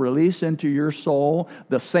Spirit is released into your soul,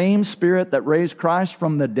 the same Spirit that raised Christ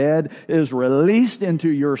from the dead is released into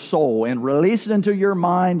your soul and released into your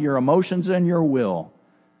mind, your emotions, and your will.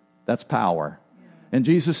 That's power. And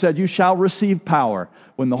Jesus said, you shall receive power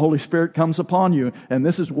when the Holy Spirit comes upon you. And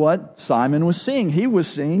this is what Simon was seeing. He was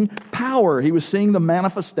seeing power. He was seeing the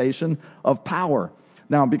manifestation of power.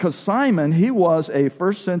 Now, because Simon, he was a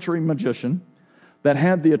first century magician that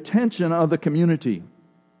had the attention of the community.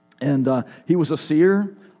 And he was a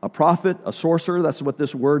seer, a prophet, a sorcerer. That's what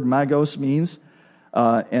this word magos means.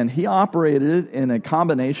 And he operated in a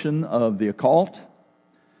combination of the occult,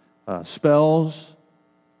 spells,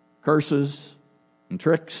 curses, and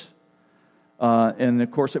tricks. And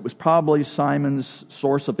of course, it was probably Simon's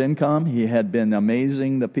source of income. He had been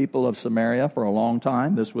amazing the people of Samaria for a long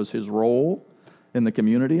time. This was his role in the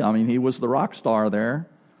community. I mean, he was the rock star there.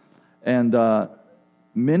 And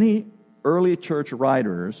many early church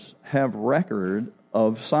writers have record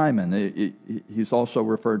of Simon. He's also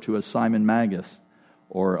referred to as Simon Magus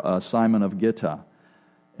or Simon of Gitta.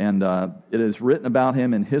 And it is written about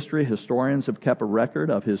him in history. Historians have kept a record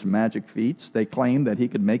of his magic feats. They claimed that he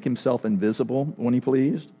could make himself invisible when he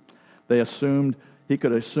pleased. They assumed he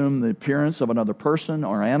could assume the appearance of another person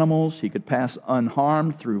or animals. He could pass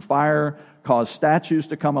unharmed through fire, cause statues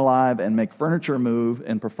to come alive, and make furniture move,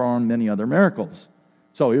 and perform many other miracles.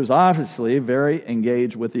 So he was obviously very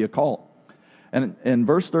engaged with the occult. And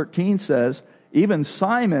verse 13 says, even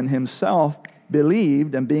Simon himself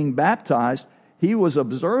believed, and being baptized, he was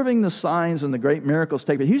observing the signs and the great miracles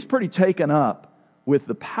take place. He was pretty taken up with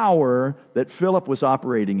the power that Phillip was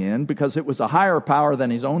operating in, because it was a higher power than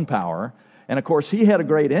his own power. And of course, he had a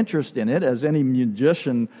great interest in it, as any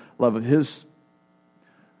magician of his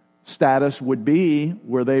status would be,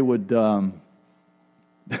 where they would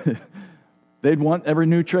they'd want every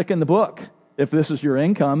new trick in the book. If this is your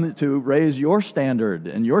income, to raise your standard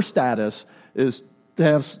and your status is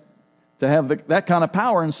to have that kind of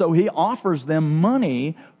power. And so he offers them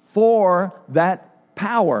money for that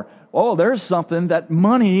power. Oh, there's something that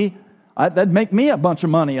money, that'd make me a bunch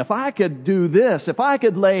of money. If I could do this, if I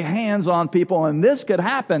could lay hands on people and this could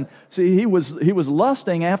happen. See, he was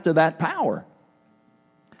lusting after that power.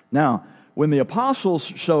 Now, when the apostles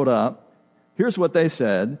showed up, here's what they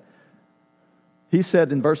said. He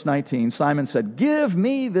said in verse 19, Simon said, give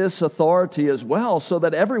me this authority as well, so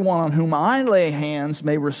that everyone on whom I lay hands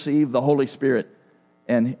may receive the Holy Spirit.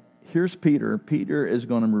 And here's Peter. Peter is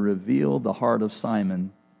going to reveal the heart of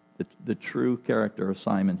Simon, the true character of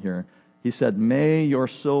Simon here. He said, may your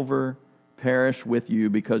silver perish with you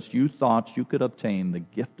because you thought you could obtain the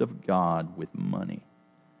gift of God with money.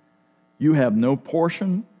 You have no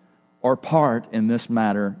portion or part in this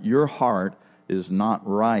matter. Your heart is not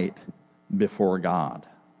right before God.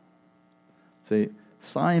 See,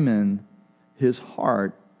 Simon, his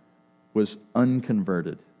heart was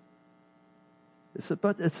unconverted.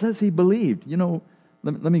 But it says he believed.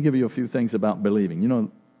 Let me give you a few things about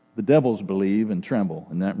believing. The devils believe and tremble.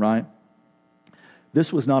 Isn't that right?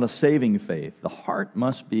 This was not a saving faith. The heart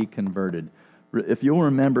must be converted. If you'll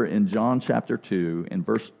remember in John chapter 2, in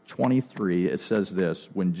verse 23, it says this: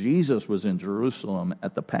 when Jesus was in Jerusalem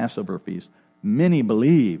at the Passover feast, many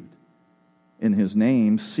believed in his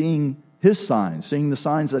name, seeing his signs, seeing the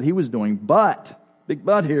signs that he was doing. But, big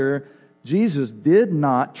but here, Jesus did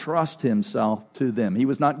not trust himself to them. He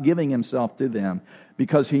was not giving himself to them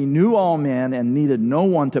because he knew all men and needed no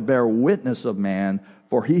one to bear witness of man,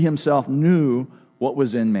 for he himself knew what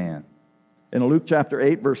was in man. In Luke chapter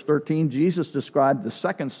 8, verse 13, Jesus described the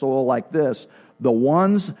second soul like this: the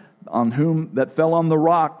ones on whom that fell on the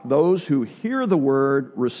rock, those who hear the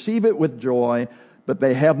word, receive it with joy, but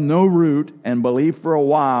they have no root and believe for a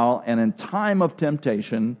while, and in time of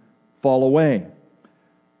temptation fall away.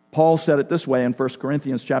 Paul said it this way in 1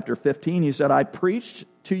 Corinthians chapter 15. He said, I preached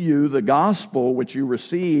to you the gospel which you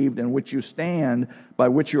received and which you stand, by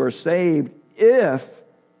which you are saved, if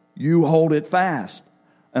you hold it fast,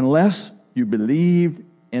 unless you believed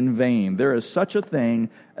in vain. There is such a thing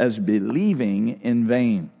as believing in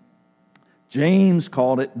vain. James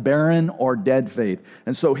called it barren or dead faith.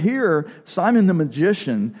 And so here, Simon the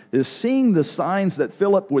magician is seeing the signs that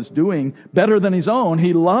Phillip was doing better than his own.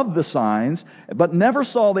 He loved the signs, but never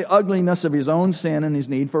saw the ugliness of his own sin and his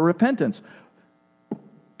need for repentance.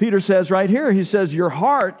 Peter says right here, he says, your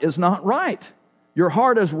heart is not right. Your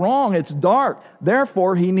heart is wrong. It's dark.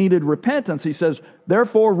 Therefore, he needed repentance. He says,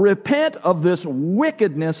 therefore, repent of this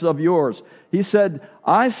wickedness of yours. He said,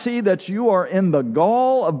 I see that you are in the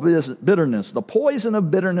gall of bitterness, the poison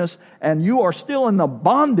of bitterness, and you are still in the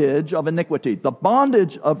bondage of iniquity, the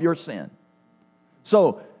bondage of your sin.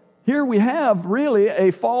 So, here we have really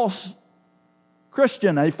a false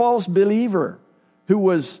Christian, a false believer who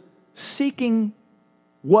was seeking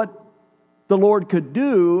what the Lord could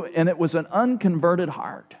do, and it was an unconverted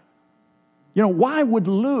heart. Why would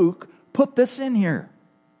Luke put this in here?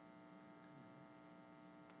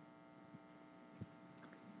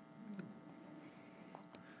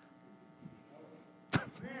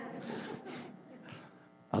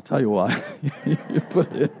 I'll tell you why you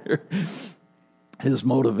put it in here. His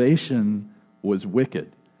motivation was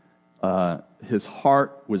wicked. His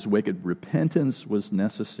heart was wicked. Repentance was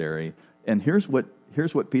necessary. And here's what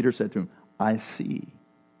Peter said to him: I see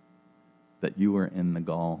that you are in the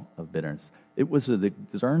gall of bitterness. It was a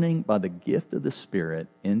discerning by the gift of the Spirit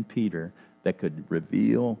in Peter that could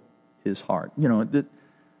reveal his heart. Not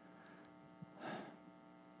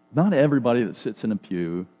everybody that sits in a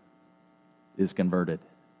pew is converted.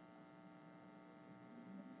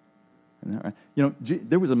 Isn't that right?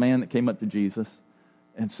 There was a man that came up to Jesus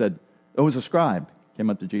and said, it was a scribe,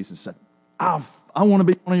 came up to Jesus and said, I want to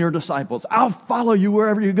be one of your disciples. I'll follow you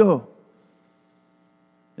wherever you go.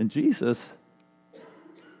 And Jesus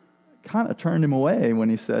kind of turned him away when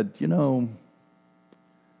he said,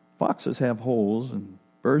 foxes have holes and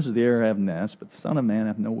birds of the air have nests, but the Son of Man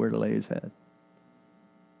hath nowhere to lay his head.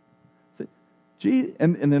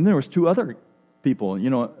 And then there was two other people.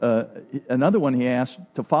 Another one he asked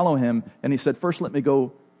to follow him, and he said, first let me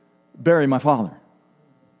go bury my father.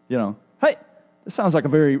 Hey, this sounds like a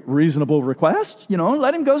very reasonable request.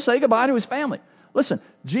 Let him go say goodbye to his family. Listen,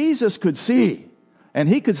 Jesus could see. And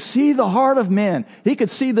he could see the heart of men. He could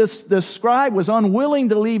see this scribe was unwilling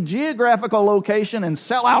to leave geographical location and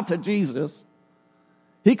sell out to Jesus.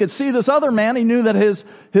 He could see this other man. He knew that his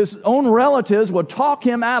own relatives would talk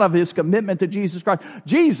him out of his commitment to Jesus Christ.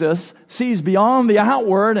 Jesus sees beyond the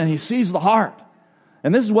outward and he sees the heart.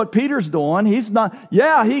 And this is what Peter's doing. He's not,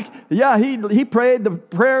 he prayed the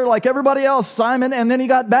prayer like everybody else, Simon, and then he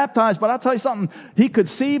got baptized. But I'll tell you something. He could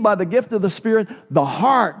see by the gift of the Spirit the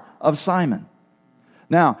heart of Simon.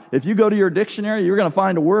 Now, if you go to your dictionary, you're going to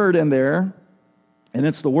find a word in there, and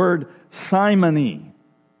it's the word simony.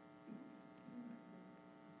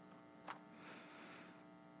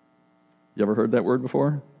 You ever heard that word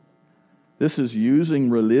before? This is using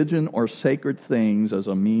religion or sacred things as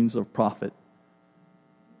a means of profit.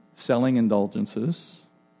 Selling indulgences.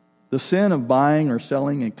 The sin of buying or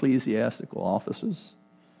selling ecclesiastical offices.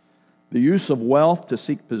 The use of wealth to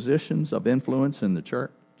seek positions of influence in the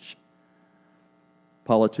church.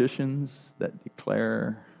 Politicians that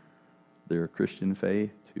declare their Christian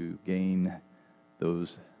faith to gain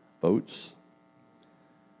those boats.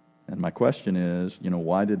 And my question is,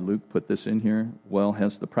 why did Luke put this in here? Well,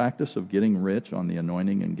 has the practice of getting rich on the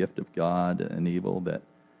anointing and gift of God an evil that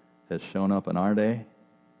has shown up in our day?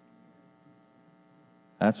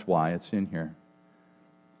 That's why it's in here.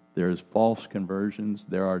 There's false conversions,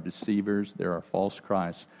 there are deceivers, there are false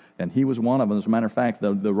Christs. And he was one of them. As a matter of fact,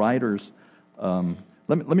 the writers,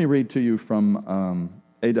 let me read to you from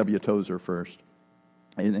A.W. Tozer first.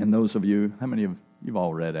 And those of you, how many of you've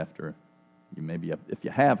all read after? You maybe, if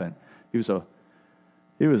you haven't, he was a,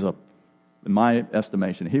 in my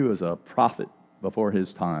estimation, he was a prophet before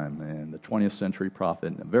his time, and the 20th century prophet,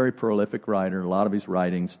 and a very prolific writer, a lot of his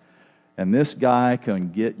writings. And this guy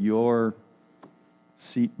can get your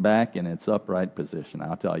seat back in its upright position,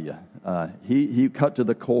 I'll tell you. He cut to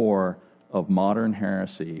the core of modern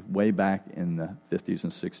heresy way back in the 50s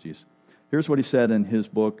and 60s. Here's what he said in his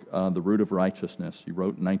book, The Root of Righteousness. He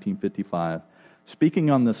wrote in 1955. Speaking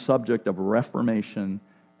on the subject of reformation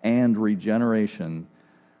and regeneration,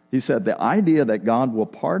 he said, the idea that God will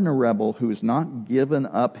pardon a rebel who has not given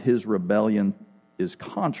up his rebellion is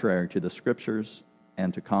contrary to the Scriptures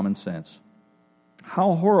and to common sense.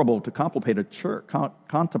 How horrible to contemplate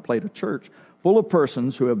a church full of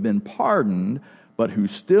persons who have been pardoned, but who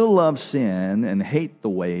still love sin and hate the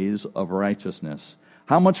ways of righteousness.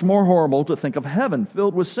 How much more horrible to think of heaven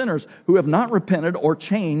filled with sinners who have not repented or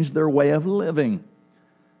changed their way of living.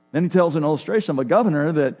 Then he tells an illustration of a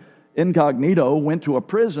governor that incognito went to a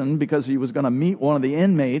prison because he was going to meet one of the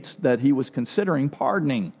inmates that he was considering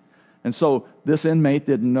pardoning. And so this inmate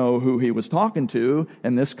didn't know who he was talking to,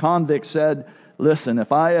 and this convict said, listen,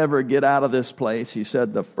 if I ever get out of this place, he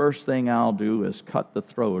said, the first thing I'll do is cut the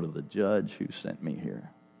throat of the judge who sent me here.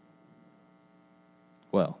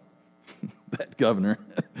 Well, that governor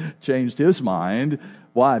changed his mind.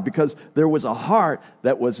 Why? Because there was a heart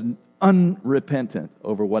that was unrepentant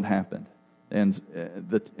over what happened. And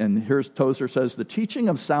here's Tozer says, the teaching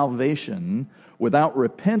of salvation without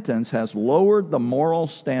repentance has lowered the moral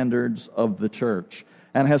standards of the church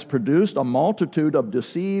and has produced a multitude of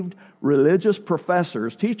deceived religious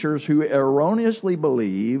professors, teachers who erroneously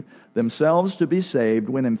believe themselves to be saved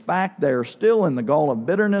when in fact they are still in the gall of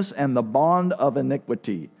bitterness and the bond of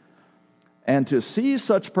iniquity. And to see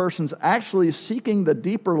such persons actually seeking the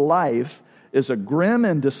deeper life is a grim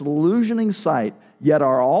and disillusioning sight. Yet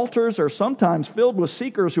our altars are sometimes filled with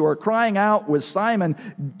seekers who are crying out with Simon,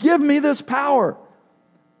 give me this power.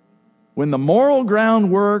 When the moral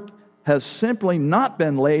groundwork has simply not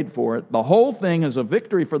been laid for it, the whole thing is a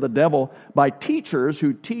victory for the devil by teachers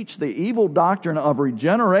who teach the evil doctrine of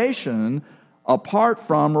regeneration apart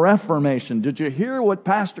from reformation. Did you hear what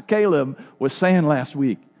Pastor Caleb was saying last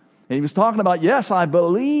week? And he was talking about, yes, I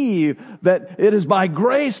believe that it is by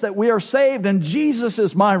grace that we are saved and Jesus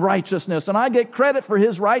is my righteousness and I get credit for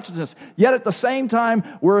His righteousness. Yet at the same time,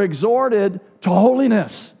 we're exhorted to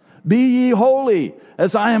holiness. Be ye holy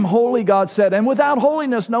as I am holy, God said. And without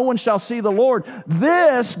holiness, no one shall see the Lord.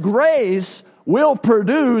 This grace will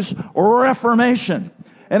produce reformation.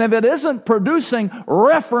 And if it isn't producing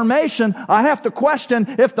reformation, I have to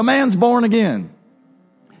question if the man's born again.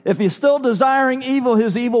 If he's still desiring evil,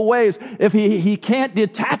 his evil ways, if he can't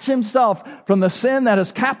detach himself from the sin that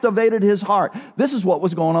has captivated his heart. This is what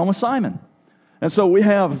was going on with Simon. And so we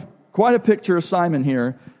have quite a picture of Simon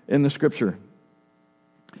here in the Scripture.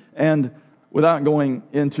 And without going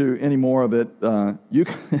into any more of it,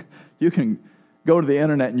 you can go to the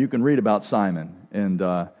internet and you can read about Simon and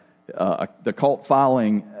the cult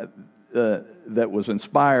following that was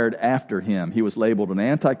inspired after him. He was labeled an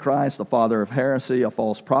antichrist, the father of heresy, a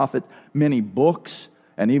false prophet. Many books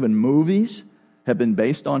and even movies have been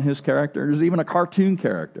based on his character. There's even a cartoon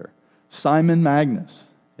character, Simon Magnus.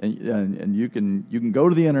 And you can go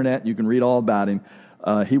to the internet and you can read all about him.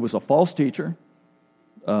 He was a false teacher.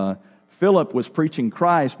 Phillip was preaching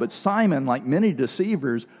Christ, but Simon, like many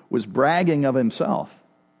deceivers, was bragging of himself.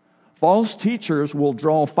 False teachers will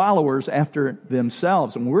draw followers after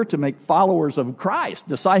themselves, and we're to make followers of Christ,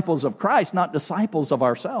 disciples of Christ, not disciples of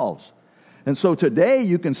ourselves. And so today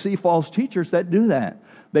you can see false teachers that do that.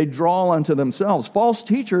 They draw unto themselves. False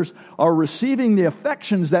teachers are receiving the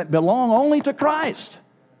affections that belong only to Christ.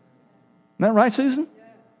 Isn't that right, Susan?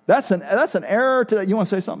 That's an error today. You want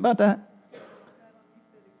to say something about that?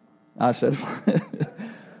 I said,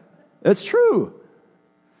 it's true.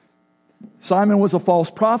 Simon was a false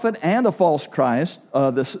prophet and a false Christ.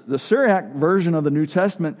 The Syriac version of the New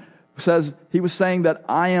Testament says he was saying that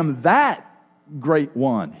I am that great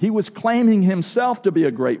one. He was claiming himself to be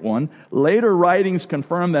a great one. Later writings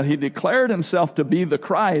confirm that he declared himself to be the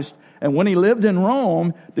Christ, and when he lived in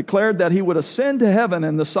Rome, declared that he would ascend to heaven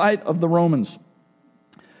in the sight of the Romans.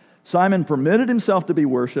 Simon permitted himself to be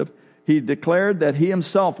worshipped. He declared that he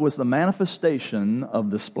himself was the manifestation of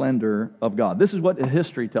the splendor of God. This is what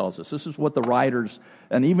history tells us. This is what the writers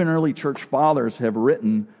and even early church fathers have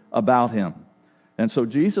written about him. And so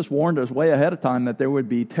Jesus warned us way ahead of time that there would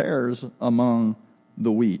be tares among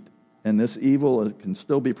the wheat. And this evil can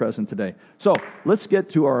still be present today. So let's get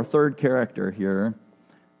to our third character here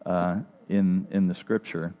in the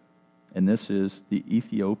Scripture. And this is the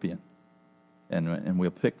Ethiopian. And we'll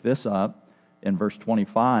pick this up in verse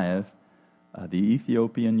 25, the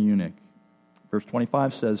Ethiopian eunuch. Verse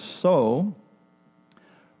 25 says, "So,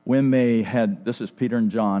 when they had," this is Peter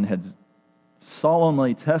and John, "had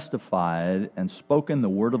solemnly testified and spoken the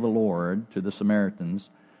word of the Lord to the Samaritans,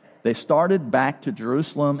 they started back to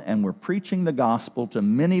Jerusalem and were preaching the gospel to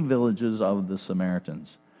many villages of the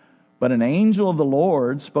Samaritans. But an angel of the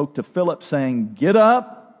Lord spoke to Philip, saying, 'Get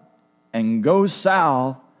up and go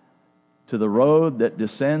south to the road that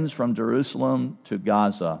descends from Jerusalem to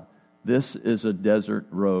Gaza. This is a desert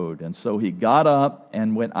road.' And so he got up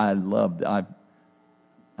and went." I love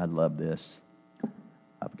this.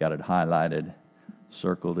 I've got it highlighted,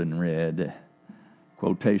 circled in red,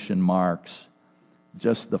 quotation marks.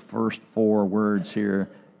 Just the first 4 words here: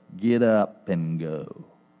 get up and go.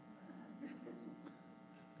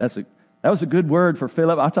 That was a good word for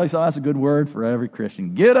Philip. I'll tell you something, that's a good word for every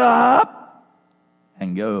Christian. Get up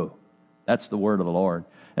and go. That's the word of the Lord.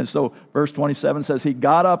 And so verse 27 says, he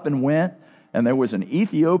got up and went, and there was an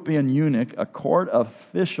Ethiopian eunuch, a court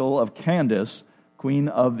official of Candace, queen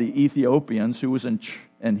of the Ethiopians, who was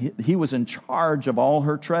he was in charge of all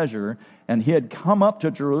her treasure, and he had come up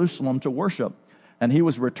to Jerusalem to worship. And he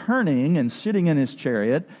was returning and sitting in his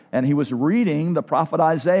chariot, and he was reading the prophet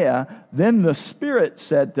Isaiah. Then the Spirit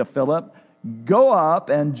said to Philip, "Go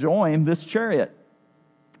up and join this chariot."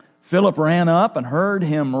 Philip ran up and heard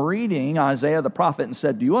him reading Isaiah the prophet and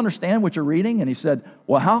said, "Do you understand what you're reading?" And he said,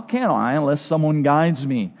 "Well, how can I unless someone guides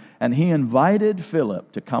me?" And he invited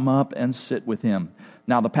Philip to come up and sit with him.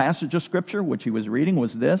 Now the passage of Scripture which he was reading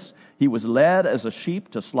was this: "He was led as a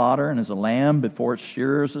sheep to slaughter, and as a lamb before its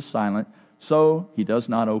shearers is silent, so he does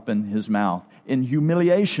not open his mouth. In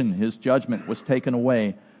humiliation his judgment was taken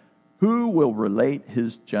away. Who will relate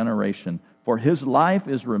his generation? For his life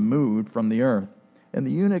is removed from the earth." And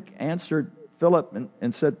the eunuch answered Philip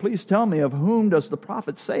and said, "Please tell me, of whom does the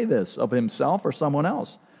prophet say this? Of himself or someone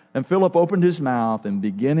else?" And Philip opened his mouth, and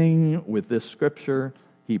beginning with this scripture,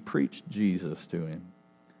 he preached Jesus to him.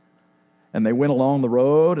 And they went along the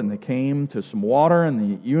road, and they came to some water, and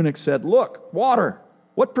the eunuch said, "Look, water!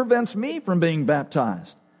 What prevents me from being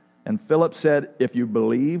baptized?" And Philip said, "If you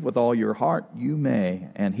believe with all your heart, you may."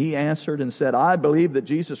 And he answered and said, "I believe that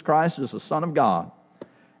Jesus Christ is the Son of God."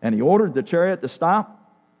 And he ordered the chariot to stop,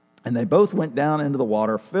 and they both went down into the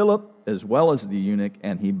water, Philip as well as the eunuch,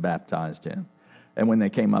 and he baptized him. And when they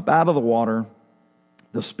came up out of the water,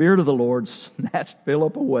 the Spirit of the Lord snatched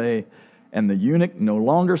Philip away, and the eunuch no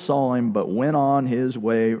longer saw him, but went on his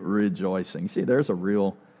way rejoicing. See, there's a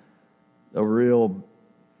real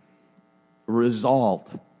result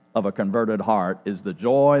of a converted heart is the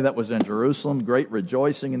joy that was in Jerusalem, great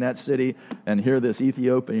rejoicing in that city, and here this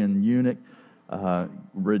Ethiopian eunuch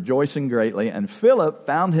rejoicing greatly. And Philip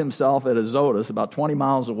found himself at Azotus, about 20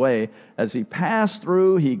 miles away. As he passed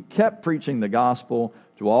through, he kept preaching the gospel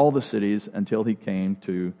to all the cities until he came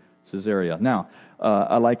to Caesarea. Now,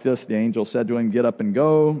 I like this. The angel said to him, "Get up and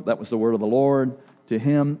go." That was the word of the Lord to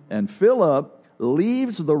him. And Philip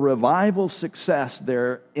leaves the revival success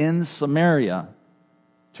there in Samaria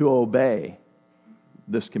to obey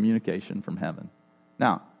this communication from heaven.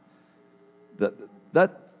 Now,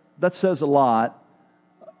 that says a lot.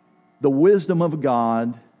 The wisdom of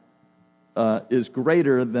God is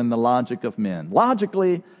greater than the logic of men.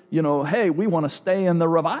 Logically, hey, we want to stay in the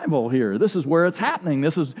revival here. This is where it's happening.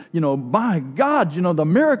 This is, my God, the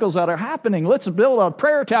miracles that are happening. Let's build a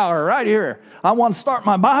prayer tower right here. I want to start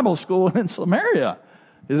my Bible school in Samaria.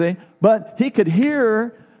 You see? But he could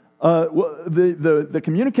hear the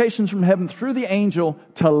communications from heaven through the angel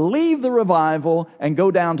to leave the revival and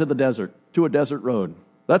go down to the desert, to a desert road.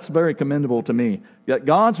 That's very commendable to me. That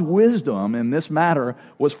God's wisdom in this matter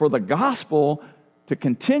was for the gospel to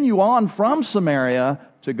continue on from Samaria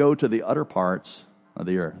to go to the utter parts of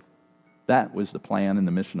the earth. That was the plan and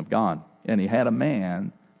the mission of God. And he had a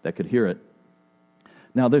man that could hear it.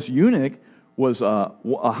 Now this eunuch was a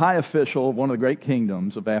high official of one of the great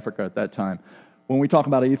kingdoms of Africa at that time. When we talk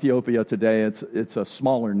about Ethiopia today, it's a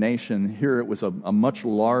smaller nation. Here it was a much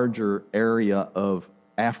larger area of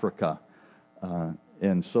Africa.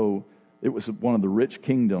 And so it was one of the rich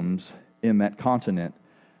kingdoms in that continent.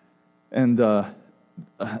 And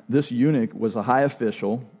this eunuch was a high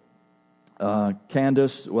official,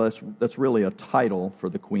 Candace, well, that's really a title for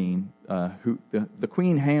the queen. The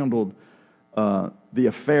queen handled the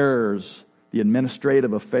affairs, the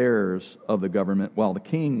administrative affairs of the government, while the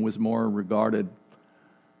king was more regarded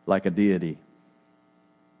like a deity.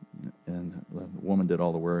 And the woman did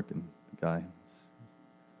all the work, and the guy.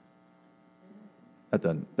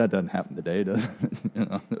 That doesn't happen today, does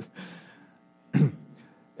it?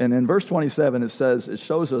 And in verse 27, it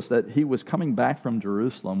shows us that he was coming back from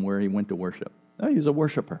Jerusalem where he went to worship. No, he was a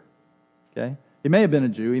worshiper. Okay? He may have been a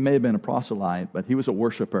Jew, he may have been a proselyte, but he was a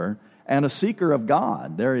worshiper and a seeker of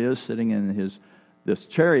God. There he is sitting in this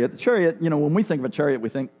chariot. The chariot, when we think of a chariot, we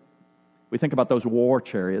think about those war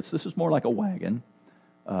chariots. This is more like a wagon,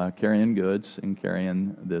 carrying goods and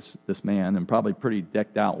carrying this man, and probably pretty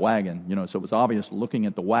decked out wagon. So it was obvious looking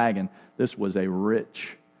at the wagon, this was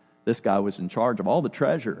this guy was in charge of all the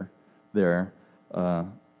treasure there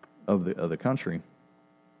of the country.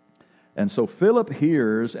 And so Philip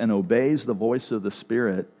hears and obeys the voice of the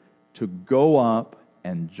Spirit to go up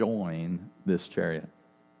and join this chariot.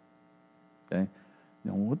 Okay?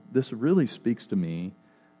 What this really speaks to me,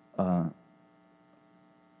 how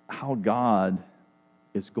God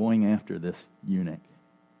is going after this eunuch.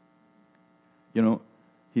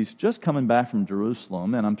 He's just coming back from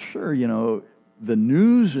Jerusalem, and I'm sure, the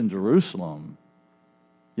news in Jerusalem,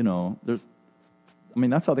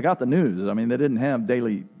 that's how they got the news. They didn't have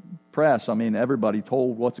daily press. Everybody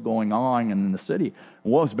told what's going on in the city.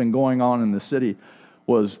 And what's been going on in the city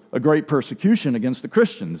was a great persecution against the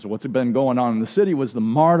Christians. What's been going on in the city was the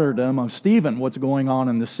martyrdom of Stephen. What's going on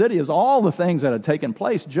in the city is all the things that had taken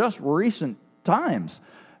place just recent times.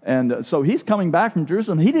 And so he's coming back from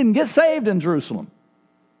Jerusalem. He didn't get saved in Jerusalem.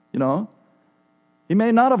 He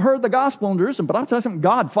may not have heard the gospel in Jerusalem, but I'll tell you something,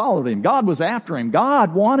 God followed him. God was after him.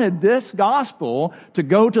 God wanted this gospel to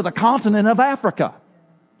go to the continent of Africa.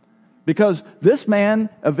 Because this man,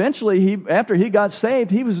 eventually, after he got saved,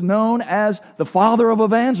 he was known as the father of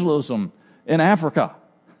evangelism in Africa.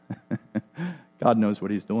 God knows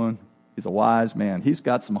what he's doing. He's a wise man. He's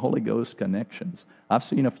got some Holy Ghost connections. I've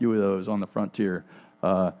seen a few of those on the frontier.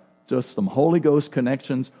 Just some Holy Ghost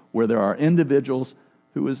connections where there are individuals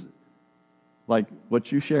who is like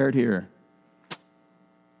what you shared here.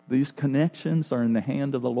 These connections are in the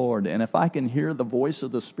hand of the Lord. And if I can hear the voice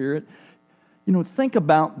of the Spirit, think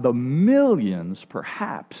about the millions,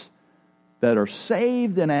 perhaps, that are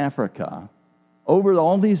saved in Africa over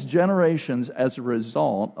all these generations as a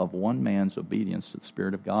result of one man's obedience to the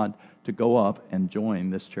Spirit of God to go up and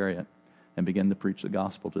join this chariot and begin to preach the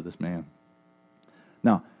gospel to this man.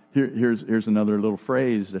 Now, here's another little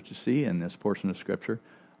phrase that you see in this portion of Scripture.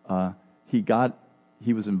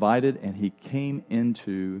 He was invited and he came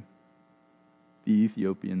into the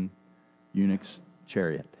Ethiopian eunuch's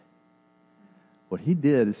chariot. What he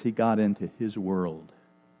did is he got into his world.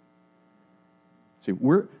 See,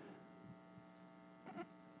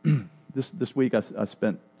 this week I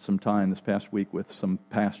spent some time this past week with some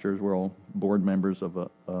pastors. We're all board members of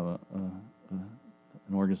an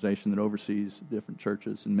organization that oversees different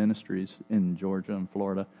churches and ministries in Georgia and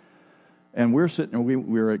Florida. And we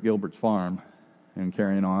were at Gilbert's farm and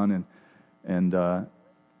carrying on, and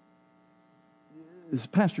this is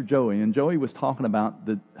Pastor Joey, and Joey was talking about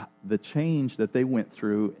the change that they went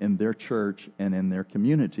through in their church and in their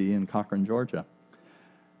community in Cochran, Georgia.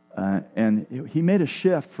 And he made a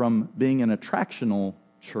shift from being an attractional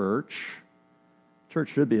church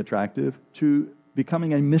should be attractive, to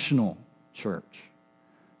becoming a missional church.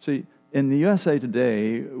 See, in the USA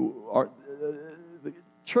today, the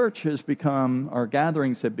church has become, our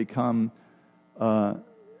gatherings have become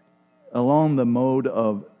along the mode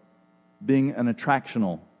of being an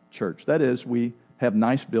attractional church. That is, we have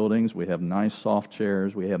nice buildings, we have nice soft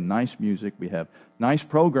chairs, we have nice music, we have nice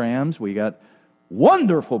programs, we got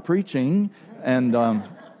wonderful preaching, and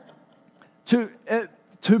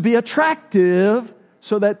to be attractive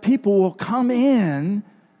so that people will come in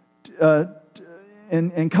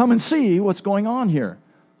and come and see what's going on here.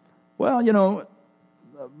 Well,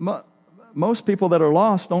 most people that are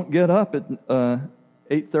lost don't get up at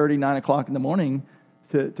 8:30, 9 o'clock in the morning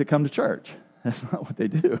to come to church. That's not what they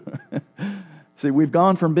do. See, we've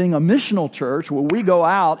gone from being a missional church where we go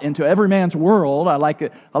out into every man's world. I like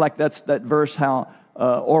that verse how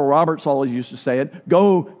Oral Roberts always used to say it.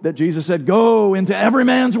 That Jesus said, go into every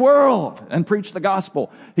man's world and preach the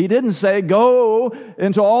gospel. He didn't say go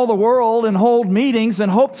into all the world and hold meetings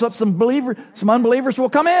and hope that some unbelievers will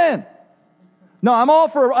come in. No, I'm all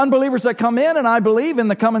for unbelievers that come in, and I believe in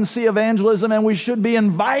the come and see evangelism, and we should be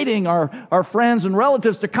inviting our friends and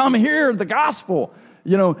relatives to come hear the gospel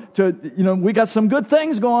we got some good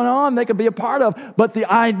things going on they could be a part of. But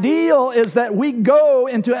the ideal is that we go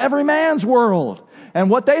into every man's world. And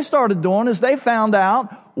what they started doing is they found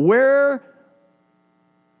out where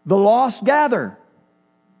the lost gather.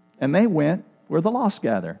 And they went where the lost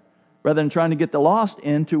gather, rather than trying to get the lost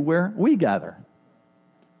into where we gather.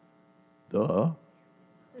 Duh.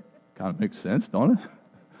 Kind of makes sense, don't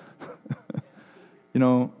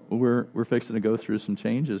it? We're fixing to go through some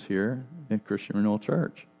changes here at Christian Renewal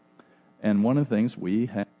Church. And one of the things we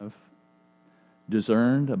have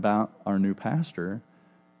discerned about our new pastor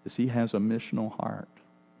is he has a missional heart.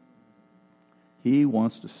 He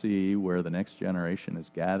wants to see where the next generation is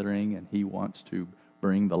gathering, and he wants to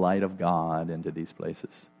bring the light of God into these places.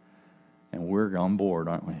 And we're on board,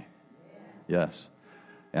 aren't we? Yes.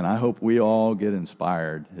 And I hope we all get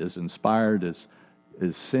inspired as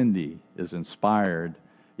Cindy is inspired,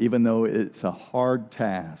 even though it's a hard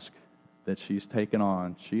task that she's taken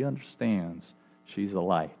on. She understands she's a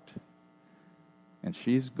light. And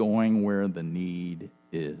she's going where the need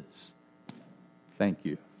is. Thank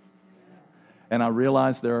you. And I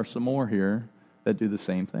realize there are some more here that do the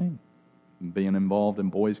same thing. Being involved in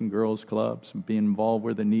boys and girls clubs, being involved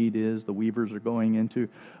where the need is. The Weavers are going into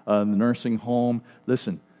the nursing home.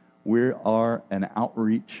 Listen, we are an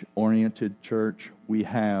outreach-oriented church. We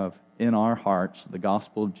have in our hearts the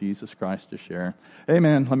gospel of Jesus Christ to share.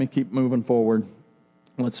 Amen. Let me keep moving forward.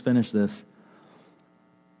 Let's finish this.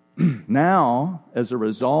 Now, as a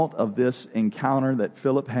result of this encounter that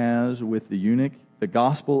Philip has with the eunuch, the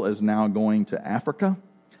gospel is now going to Africa.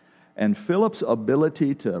 And Philip's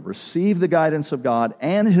ability to receive the guidance of God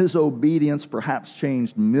and his obedience perhaps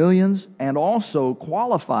changed millions and also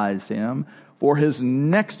qualifies him for his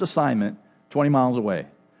next assignment 20 miles away.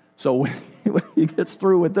 So when he gets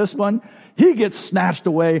through with this one, he gets snatched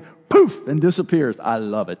away, poof, and disappears. I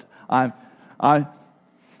love it. I've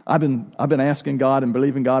been asking God and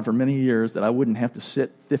believing God for many years that I wouldn't have to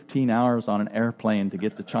sit 15 hours on an airplane to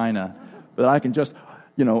get to China, but I can just,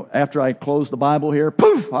 after I close the Bible here,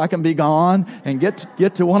 poof, I can be gone and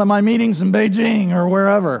get to one of my meetings in Beijing or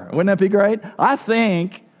wherever. Wouldn't that be great? I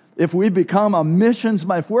think if we become a missions,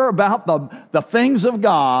 if we're about the things of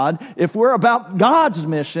God, if we're about God's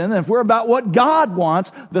mission, if we're about what God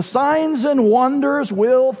wants, the signs and wonders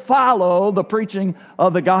will follow the preaching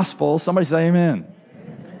of the gospel. Somebody say amen.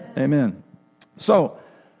 Amen. So,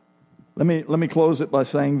 let me close it by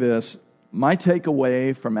saying this. My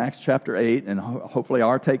takeaway from Acts chapter 8, and hopefully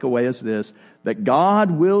our takeaway is this, that God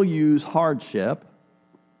will use hardship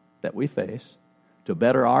that we face to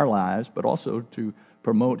better our lives, but also to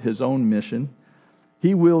promote His own mission.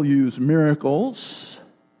 He will use miracles,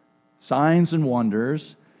 signs and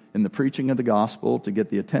wonders in the preaching of the gospel to get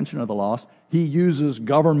the attention of the lost. He uses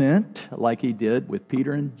government, like He did with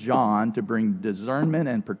Peter and John, to bring discernment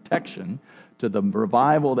and protection to the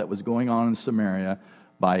revival that was going on in Samaria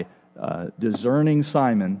by discerning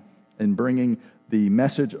Simon and bringing the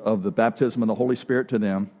message of the baptism of the Holy Spirit to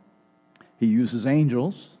them. He uses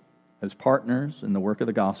angels as partners in the work of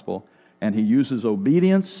the gospel, and He uses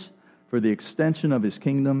obedience for the extension of His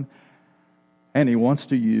kingdom, and He wants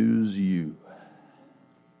to use you.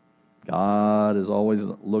 God is always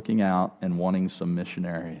looking out and wanting some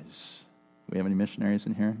missionaries. Do we have any missionaries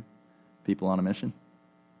in here? People on a mission?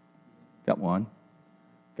 Got one.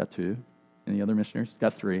 Got two. Any other missionaries?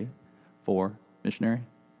 Got 3, 4. Missionary?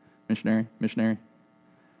 Missionary? Missionary?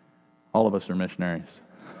 All of us are missionaries.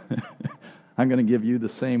 I'm going to give you the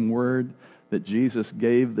same word that Jesus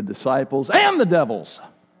gave the disciples and the devils.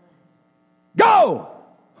 Go!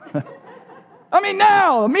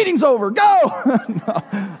 Now, the meeting's over. Go!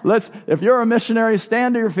 No. If you're a missionary,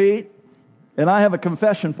 stand to your feet. And I have a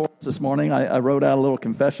confession for us this morning. I wrote out a little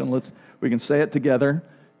confession. We can say it together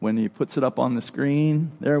when he puts it up on the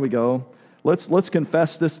screen. There we go. Let's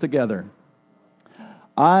confess this together.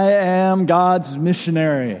 I am God's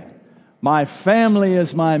missionary. My family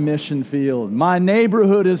is my mission field. My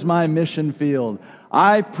neighborhood is my mission field.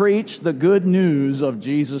 I preach the good news of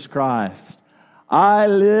Jesus Christ. I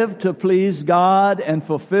live to please God and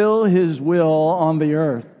fulfill His will on the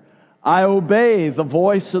earth. I obey the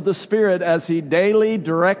voice of the Spirit as He daily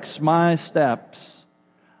directs my steps.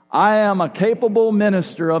 I am a capable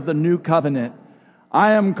minister of the new covenant.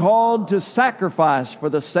 I am called to sacrifice for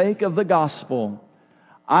the sake of the gospel.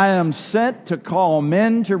 I am sent to call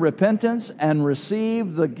men to repentance and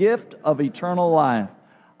receive the gift of eternal life.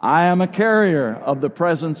 I am a carrier of the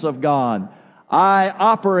presence of God. I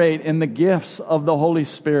operate in the gifts of the Holy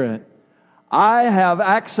Spirit. I have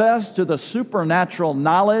access to the supernatural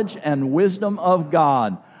knowledge and wisdom of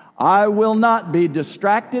God. I will not be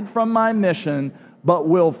distracted from my mission, but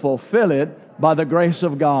will fulfill it by the grace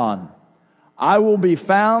of God. I will be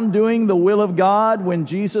found doing the will of God when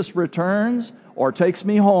Jesus returns or takes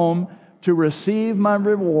me home to receive my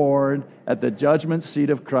reward at the judgment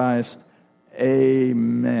seat of Christ.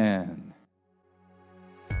 Amen.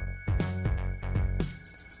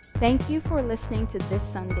 Thank you for listening to this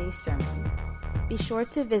Sunday's sermon. Be sure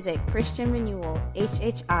to visit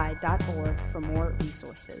ChristianRenewalHHI.org for more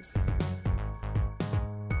resources.